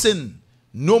 No more sin.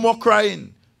 No more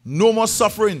crying. No more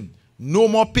suffering. No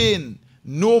more pain.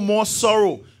 No more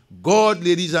sorrow. God,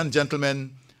 ladies and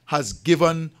gentlemen, has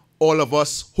given all of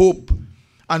us hope.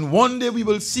 And one day we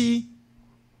will see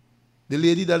the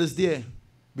lady that is there.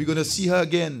 We're going to see her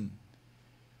again.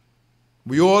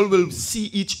 We all will see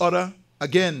each other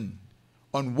again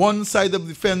on one side of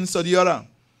the fence or the other.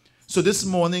 So this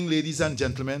morning, ladies and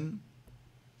gentlemen,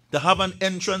 to have an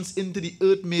entrance into the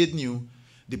earth made new,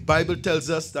 the Bible tells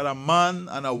us that a man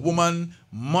and a woman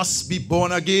must be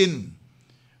born again.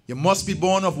 You must be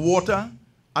born of water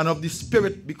and of the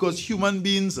Spirit, because human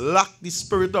beings lack the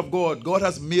Spirit of God. God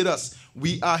has made us.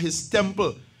 We are his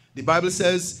temple. The Bible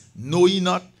says, know ye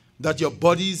not that your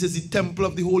bodies is the temple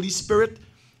of the Holy Spirit?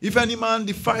 If any man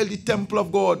defile the temple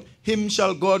of God, him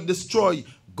shall God destroy.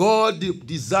 God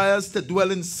desires to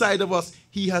dwell inside of us.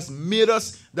 He has made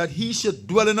us that he should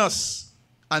dwell in us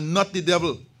and not the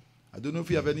devil. I don't know if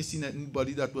you have ever seen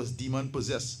anybody that was demon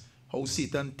possessed, how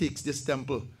Satan takes this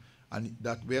temple and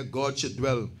that where God should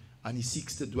dwell, and he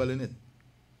seeks to dwell in it.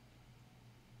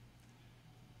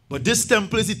 But this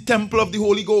temple is the temple of the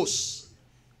Holy Ghost.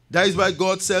 That is why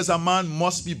God says a man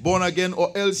must be born again,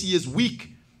 or else he is weak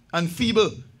and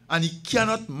feeble and he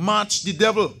cannot match the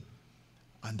devil.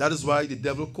 And that is why the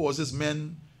devil causes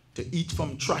men to eat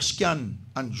from trash can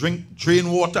and drink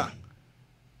drain water,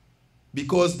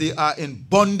 because they are in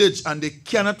bondage and they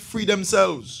cannot free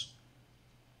themselves.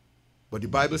 But the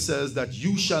Bible says that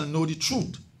you shall know the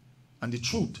truth, and the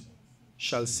truth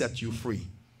shall set you free.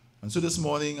 And so this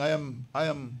morning I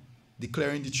am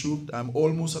declaring the truth. I'm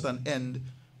almost at an end,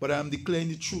 but I am declaring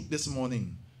the truth this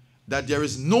morning, that there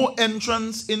is no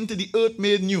entrance into the earth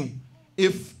made new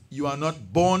if you are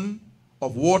not born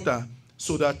of water,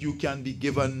 so that you can be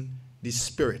given the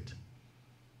Spirit.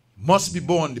 Must be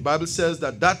born. The Bible says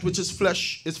that that which is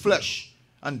flesh,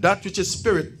 and that which is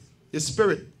spirit.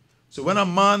 So when a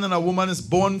man and a woman is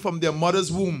born from their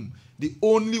mother's womb, the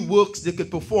only works they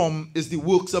could perform is the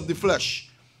works of the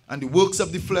flesh. And the works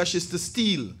of the flesh is to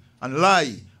steal and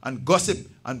lie and gossip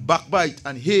and backbite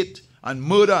and hate and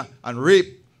murder and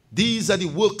rape. These are the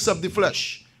works of the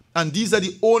flesh. And these are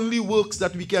the only works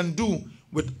that we can do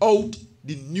without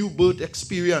the new birth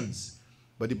experience.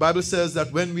 But the Bible says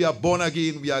that when we are born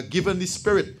again, we are given the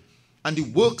Spirit. And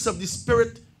the works of the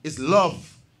Spirit is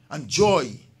love and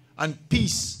joy and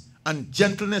peace and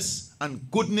gentleness and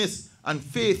goodness and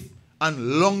faith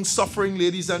and long-suffering,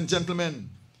 ladies and gentlemen.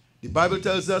 The Bible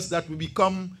tells us that we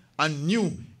become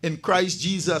anew in Christ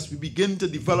Jesus. We begin to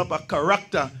develop a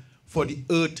character for the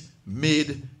earth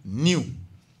made new.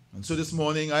 And so this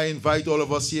morning I invite all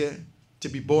of us here to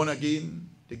be born again,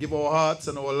 to give our hearts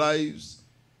and our lives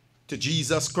to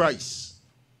Jesus Christ.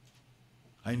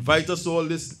 I invite us all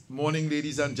this morning,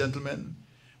 ladies and gentlemen,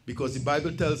 because the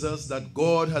Bible tells us that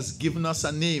God has given us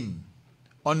a name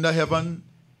under heaven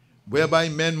whereby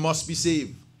men must be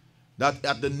saved. That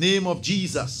at the name of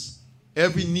Jesus,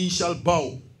 every knee shall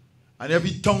bow and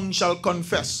every tongue shall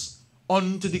confess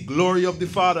unto the glory of the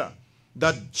Father,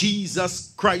 that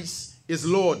Jesus Christ is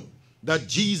Lord, that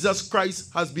Jesus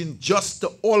Christ has been just to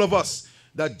all of us,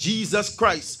 that Jesus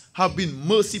Christ have been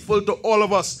merciful to all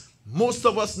of us. Most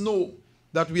of us know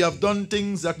that we have done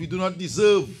things that we do not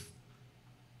deserve.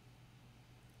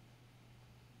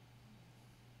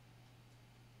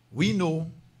 We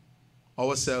know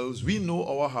ourselves, we know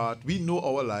our heart, we know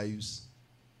our lives,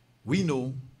 we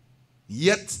know,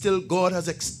 yet still God has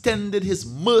extended his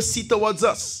mercy towards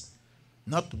us,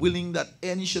 not willing that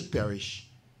any should perish,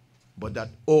 but that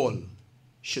all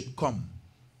should come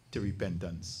to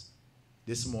repentance.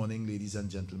 This morning, ladies and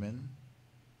gentlemen,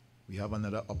 we have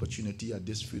another opportunity at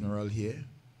this funeral here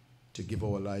to give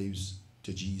our lives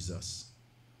to Jesus,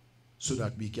 so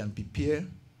that we can prepare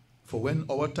for when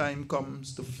our time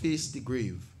comes to face the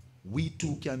grave. We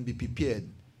too can be prepared.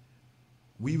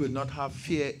 We will not have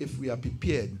fear if we are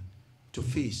prepared to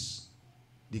face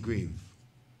the grave.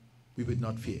 We will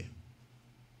not fear.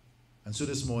 And so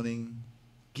this morning,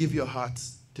 give your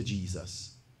hearts to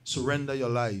Jesus. Surrender your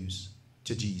lives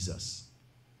to Jesus.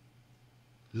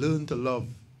 Learn to love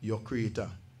your Creator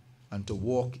and to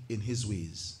walk in his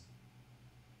ways.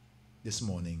 This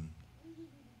morning,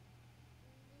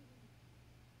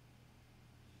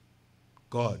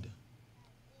 God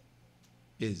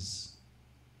is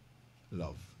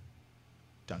love.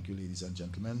 Thank you, ladies and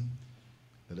gentlemen.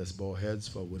 Let us bow our heads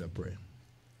for a word of prayer.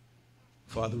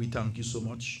 Father, we thank you so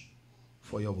much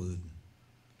for your word.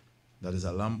 That is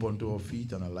a lamp unto our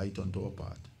feet and a light unto our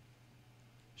path.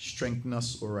 Strengthen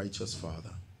us, O righteous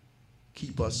Father.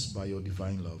 Keep us by your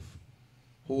divine love.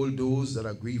 Hold those that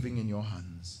are grieving in your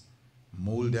hands.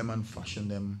 Mold them and fashion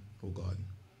them, O God.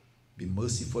 Be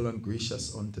merciful and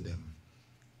gracious unto them.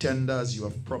 Tender as you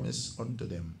have promised unto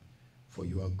them. For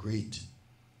you are great,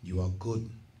 you are good,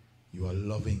 you are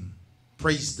loving.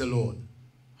 Praise the Lord.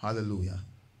 Hallelujah.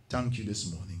 Thank you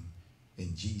this morning.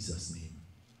 In Jesus' name,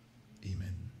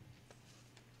 amen.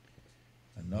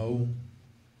 And now,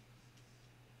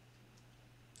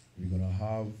 we're going to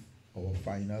have our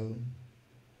final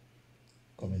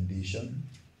commendation.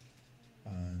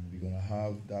 And we're going to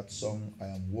have that song, I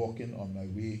am walking on my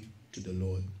way to the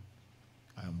Lord.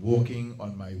 I am walking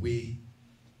on my way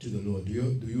to the Lord. Do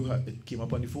you have, it came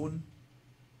up on the phone?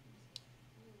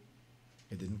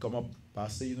 It didn't come up.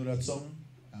 Pastor, you know that song?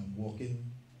 I'm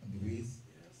walking on the way. Yes.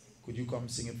 Could you come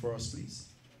sing it for us, please?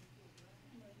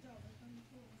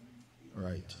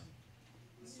 Right.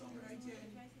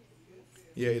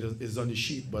 Yeah, it is on the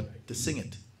sheet, but to sing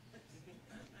it.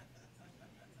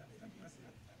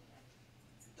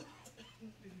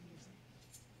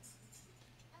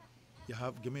 You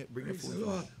have, bring your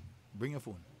phone. Bring your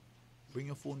phone. Bring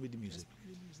your phone with the music.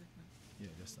 Yeah,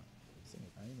 just that. Sing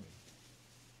it. Anyway.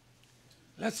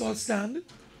 Let's all stand.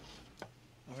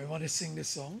 And we want to sing this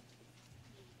song.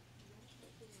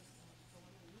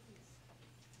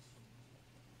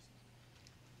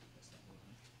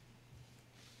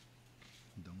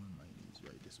 Down on my knees,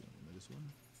 right? This one. You know this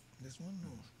one? This one? No,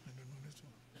 I don't know this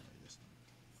one. Right, this one.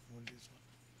 Hold this one.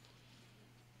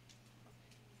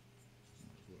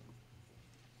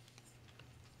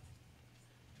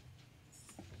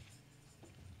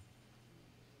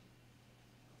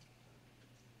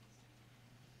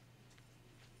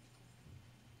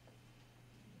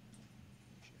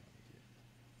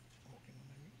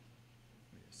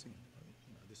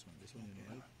 This one, you know,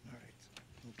 right? All right.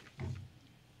 Okay.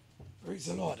 Praise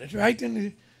the Lord. It's right in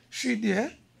the sheet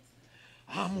there.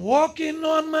 I'm walking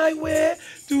on my way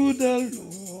to the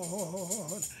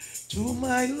Lord, to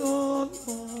my Lord,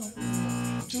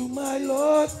 to my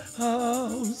Lord's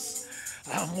house.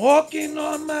 I'm walking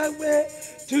on my way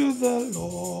to the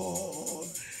Lord,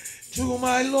 to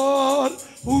my Lord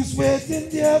who's waiting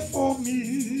there for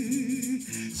me.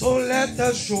 So let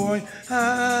us join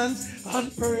hands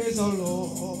and praise the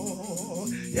Lord.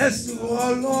 Yes, to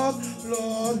our Lord,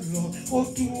 Lord, Lord.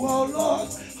 Oh, to our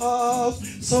Lord's house.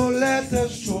 So let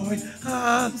us join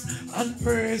hands and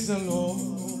praise the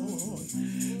Lord.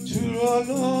 To our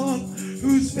Lord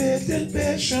who's waiting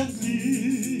patiently.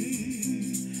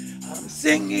 I'm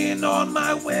singing on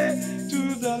my way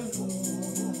to the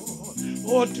Lord.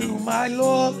 Oh, to my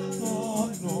Lord,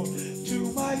 Lord, Lord.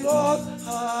 To my Lord's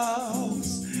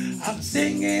house. I'm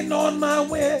singing on my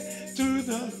way to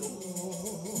the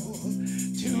Lord,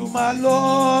 to my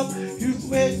Lord, who's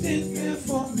waiting there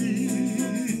for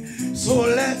me. So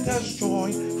let us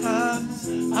join hands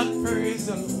and praise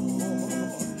the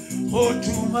Lord. Oh,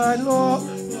 to my Lord,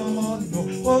 Lord, Lord.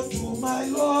 Oh, to my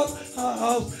Lord's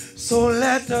house. So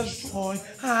let us join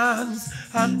hands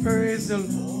and praise the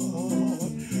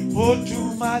Lord. Oh,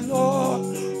 to my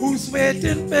Lord, who's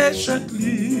waiting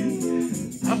patiently.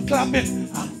 I'm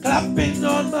clapping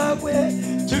on my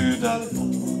way to the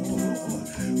Lord.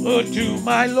 Oh, to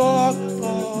my Lord,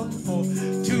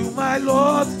 to my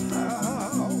Lord's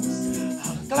house.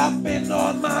 I'm clapping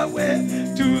on my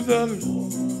way to the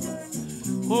Lord.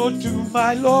 Oh, to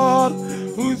my Lord,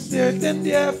 who's sitting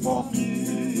there for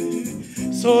me.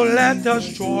 So let us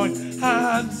join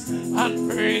hands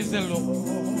and praise the Lord.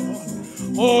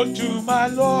 Oh, to my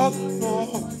Lord,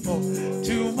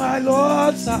 to my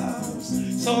Lord's house.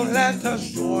 So let us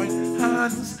join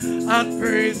hands and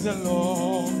praise the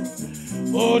Lord.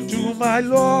 Oh, to my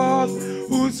Lord,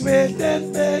 who's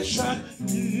waiting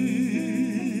patiently.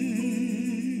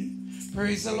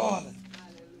 Praise the Lord.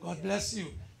 God bless you.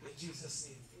 In Jesus'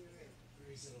 name.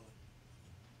 Praise the Lord.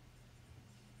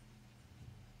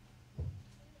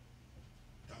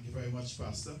 Thank you very much,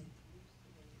 Pastor.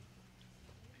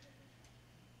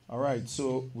 All right,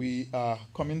 so we are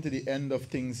coming to the end of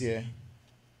things here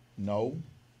now,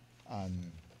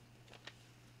 and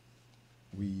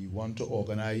we want to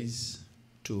organize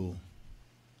to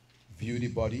view the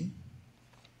body.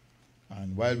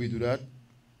 And while we do that,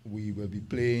 we will be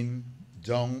playing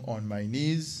Down on My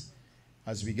Knees.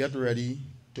 As we get ready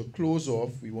to close off,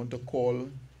 we want to call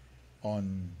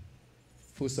on,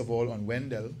 first of all, on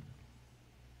Wendell,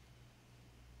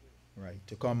 right,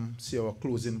 to come say our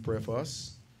closing prayer for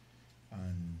us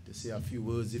and to say a few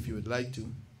words if you would like to.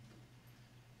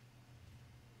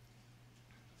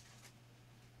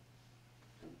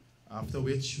 After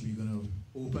which, we're going to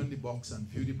open the box and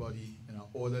view the body in an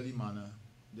orderly manner.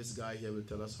 This guy here will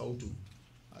tell us how to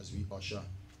as we usher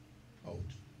out.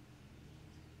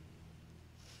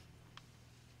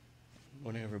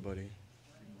 Morning, everybody.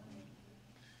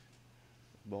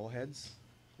 Bow heads,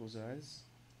 close our eyes.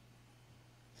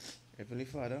 Heavenly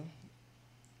Father,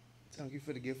 thank you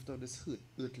for the gift of this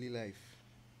earthly life.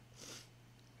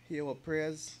 Hear our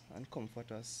prayers and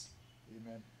comfort us.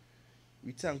 Amen.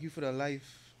 We thank you for the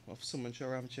life of Sumintra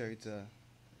Ramcharitar,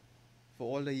 for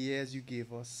all the years you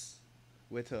gave us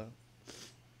with her.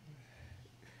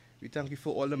 We thank you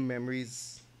for all the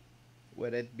memories,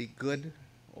 whether it be good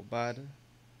or bad.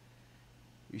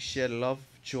 We shared love,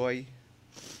 joy,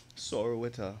 sorrow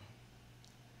with her.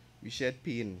 We shared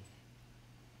pain.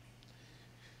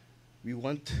 We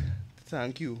want to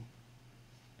thank you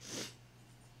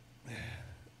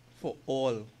for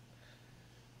all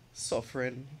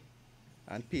suffering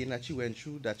and pain that she went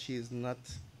through, that she is not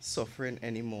suffering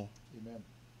anymore. Amen.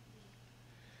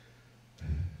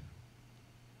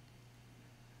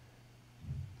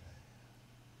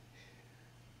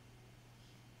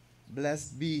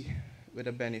 Blessed be with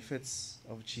the benefits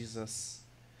of Jesus'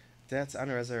 death and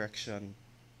resurrection.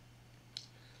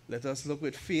 Let us look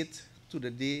with faith to the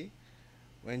day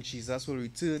when Jesus will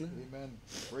return. Amen.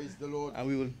 Praise the Lord. And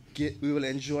we will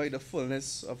enjoy the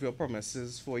fullness of your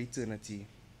promises for eternity.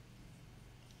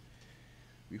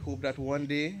 We hope that one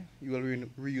day you will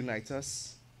reunite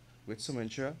us with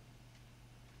Sumintra.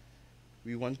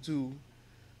 We want to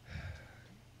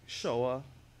shower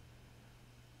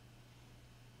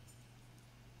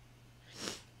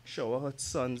her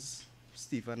sons,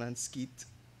 Stephen and Skeet.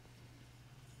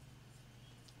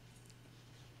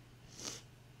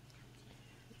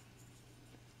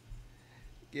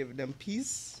 Give them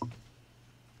peace.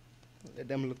 Let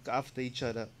them look after each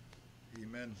other.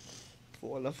 Amen.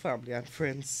 For all our family and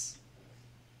friends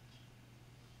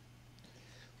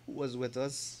who was with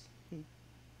us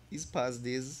these past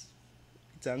days,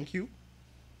 thank you.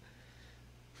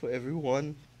 For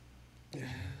everyone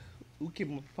who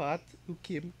came apart, who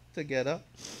came together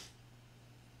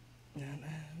and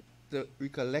to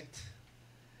recollect,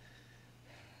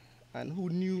 and who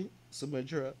knew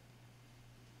Sumintra.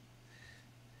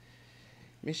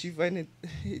 May she find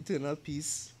eternal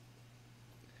peace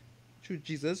through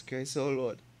Jesus Christ our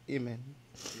Lord. Amen.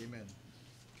 Amen.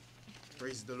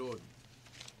 Praise the Lord.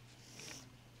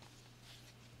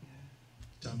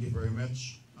 Thank you very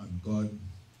much, and God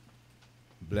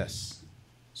bless.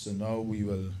 So now we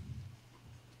will.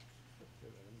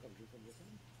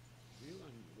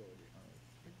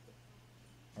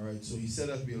 All right, so he said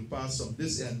that we'll pass from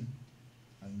this end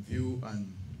and view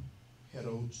and head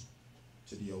out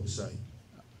to the outside.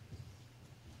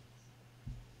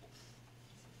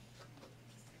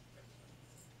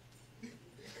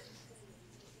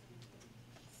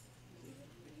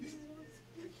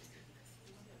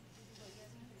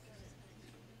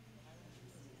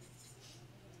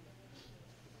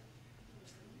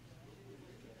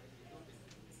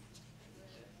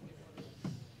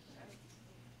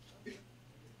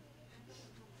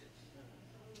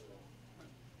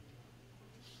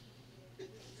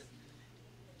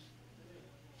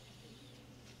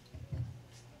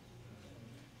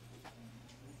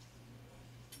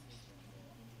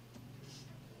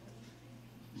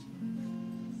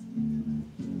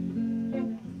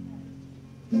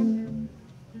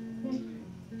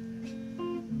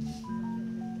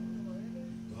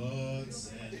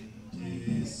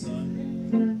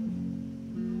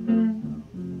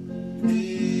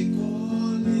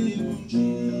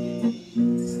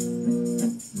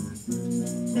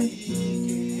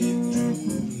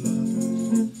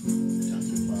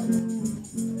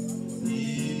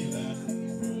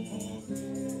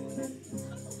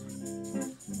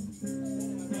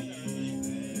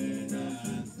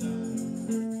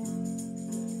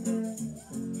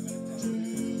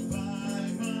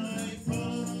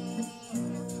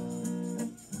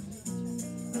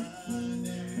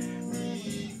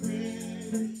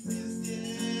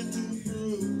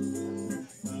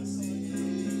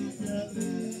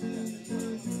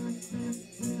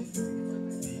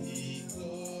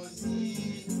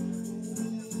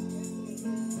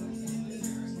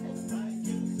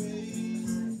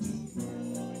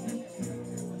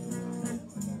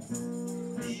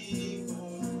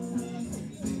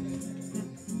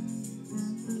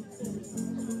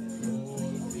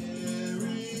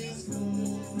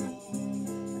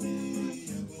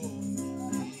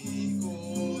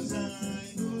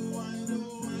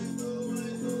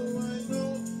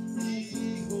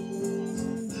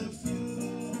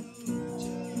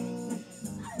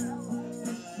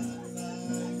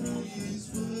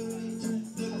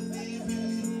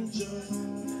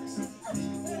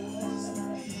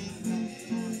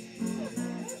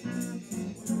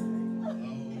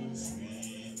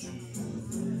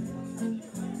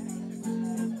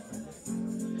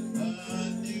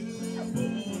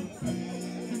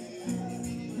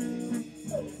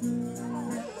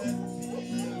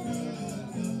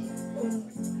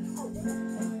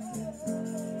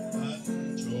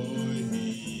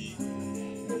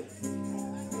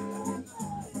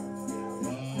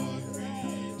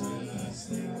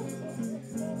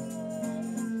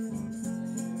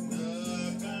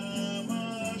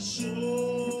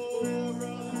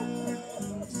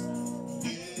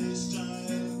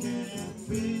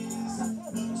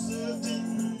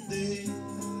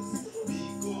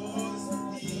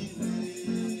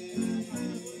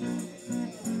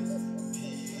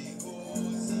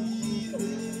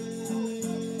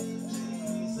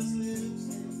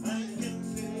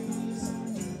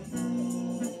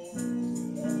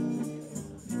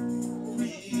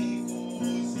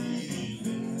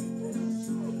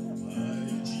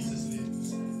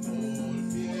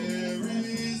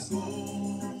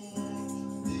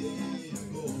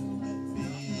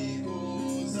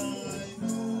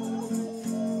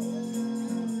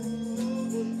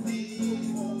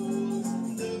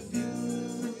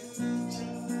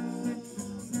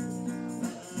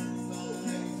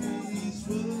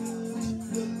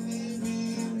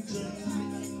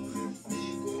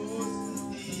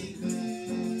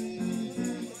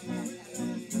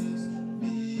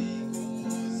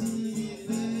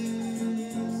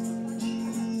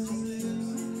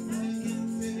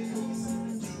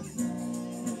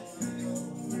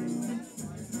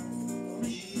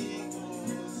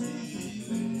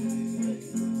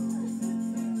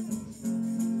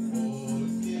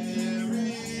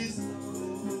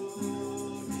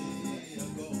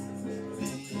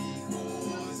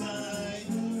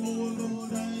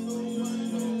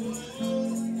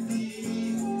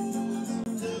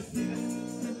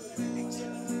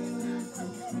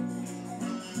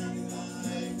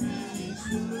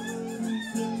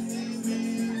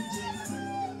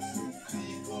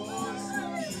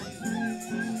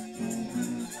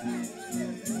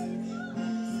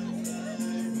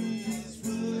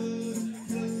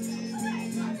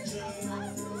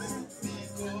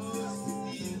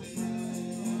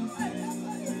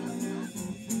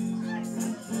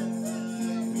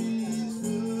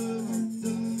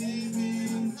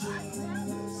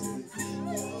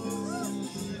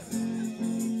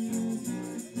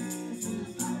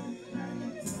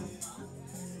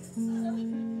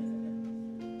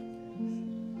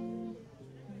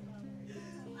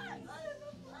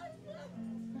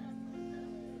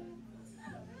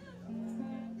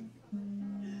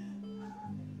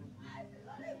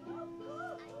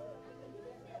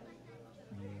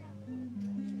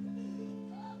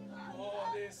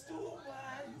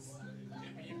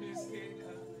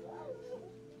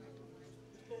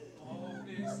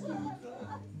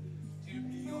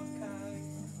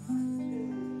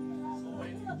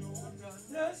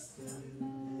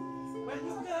 understand. When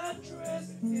you can't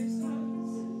trace his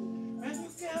hands, when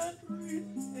you can't read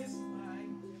his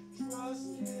mind, trust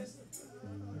his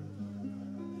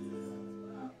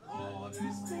God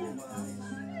is too wise.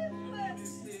 Make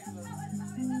mistakes.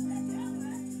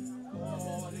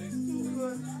 God is too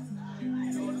good.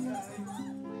 Your time.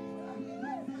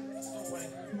 So when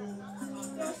you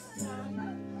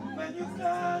understand, when you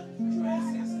can't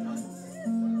trace his hands,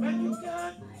 when you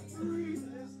can't read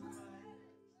his mind.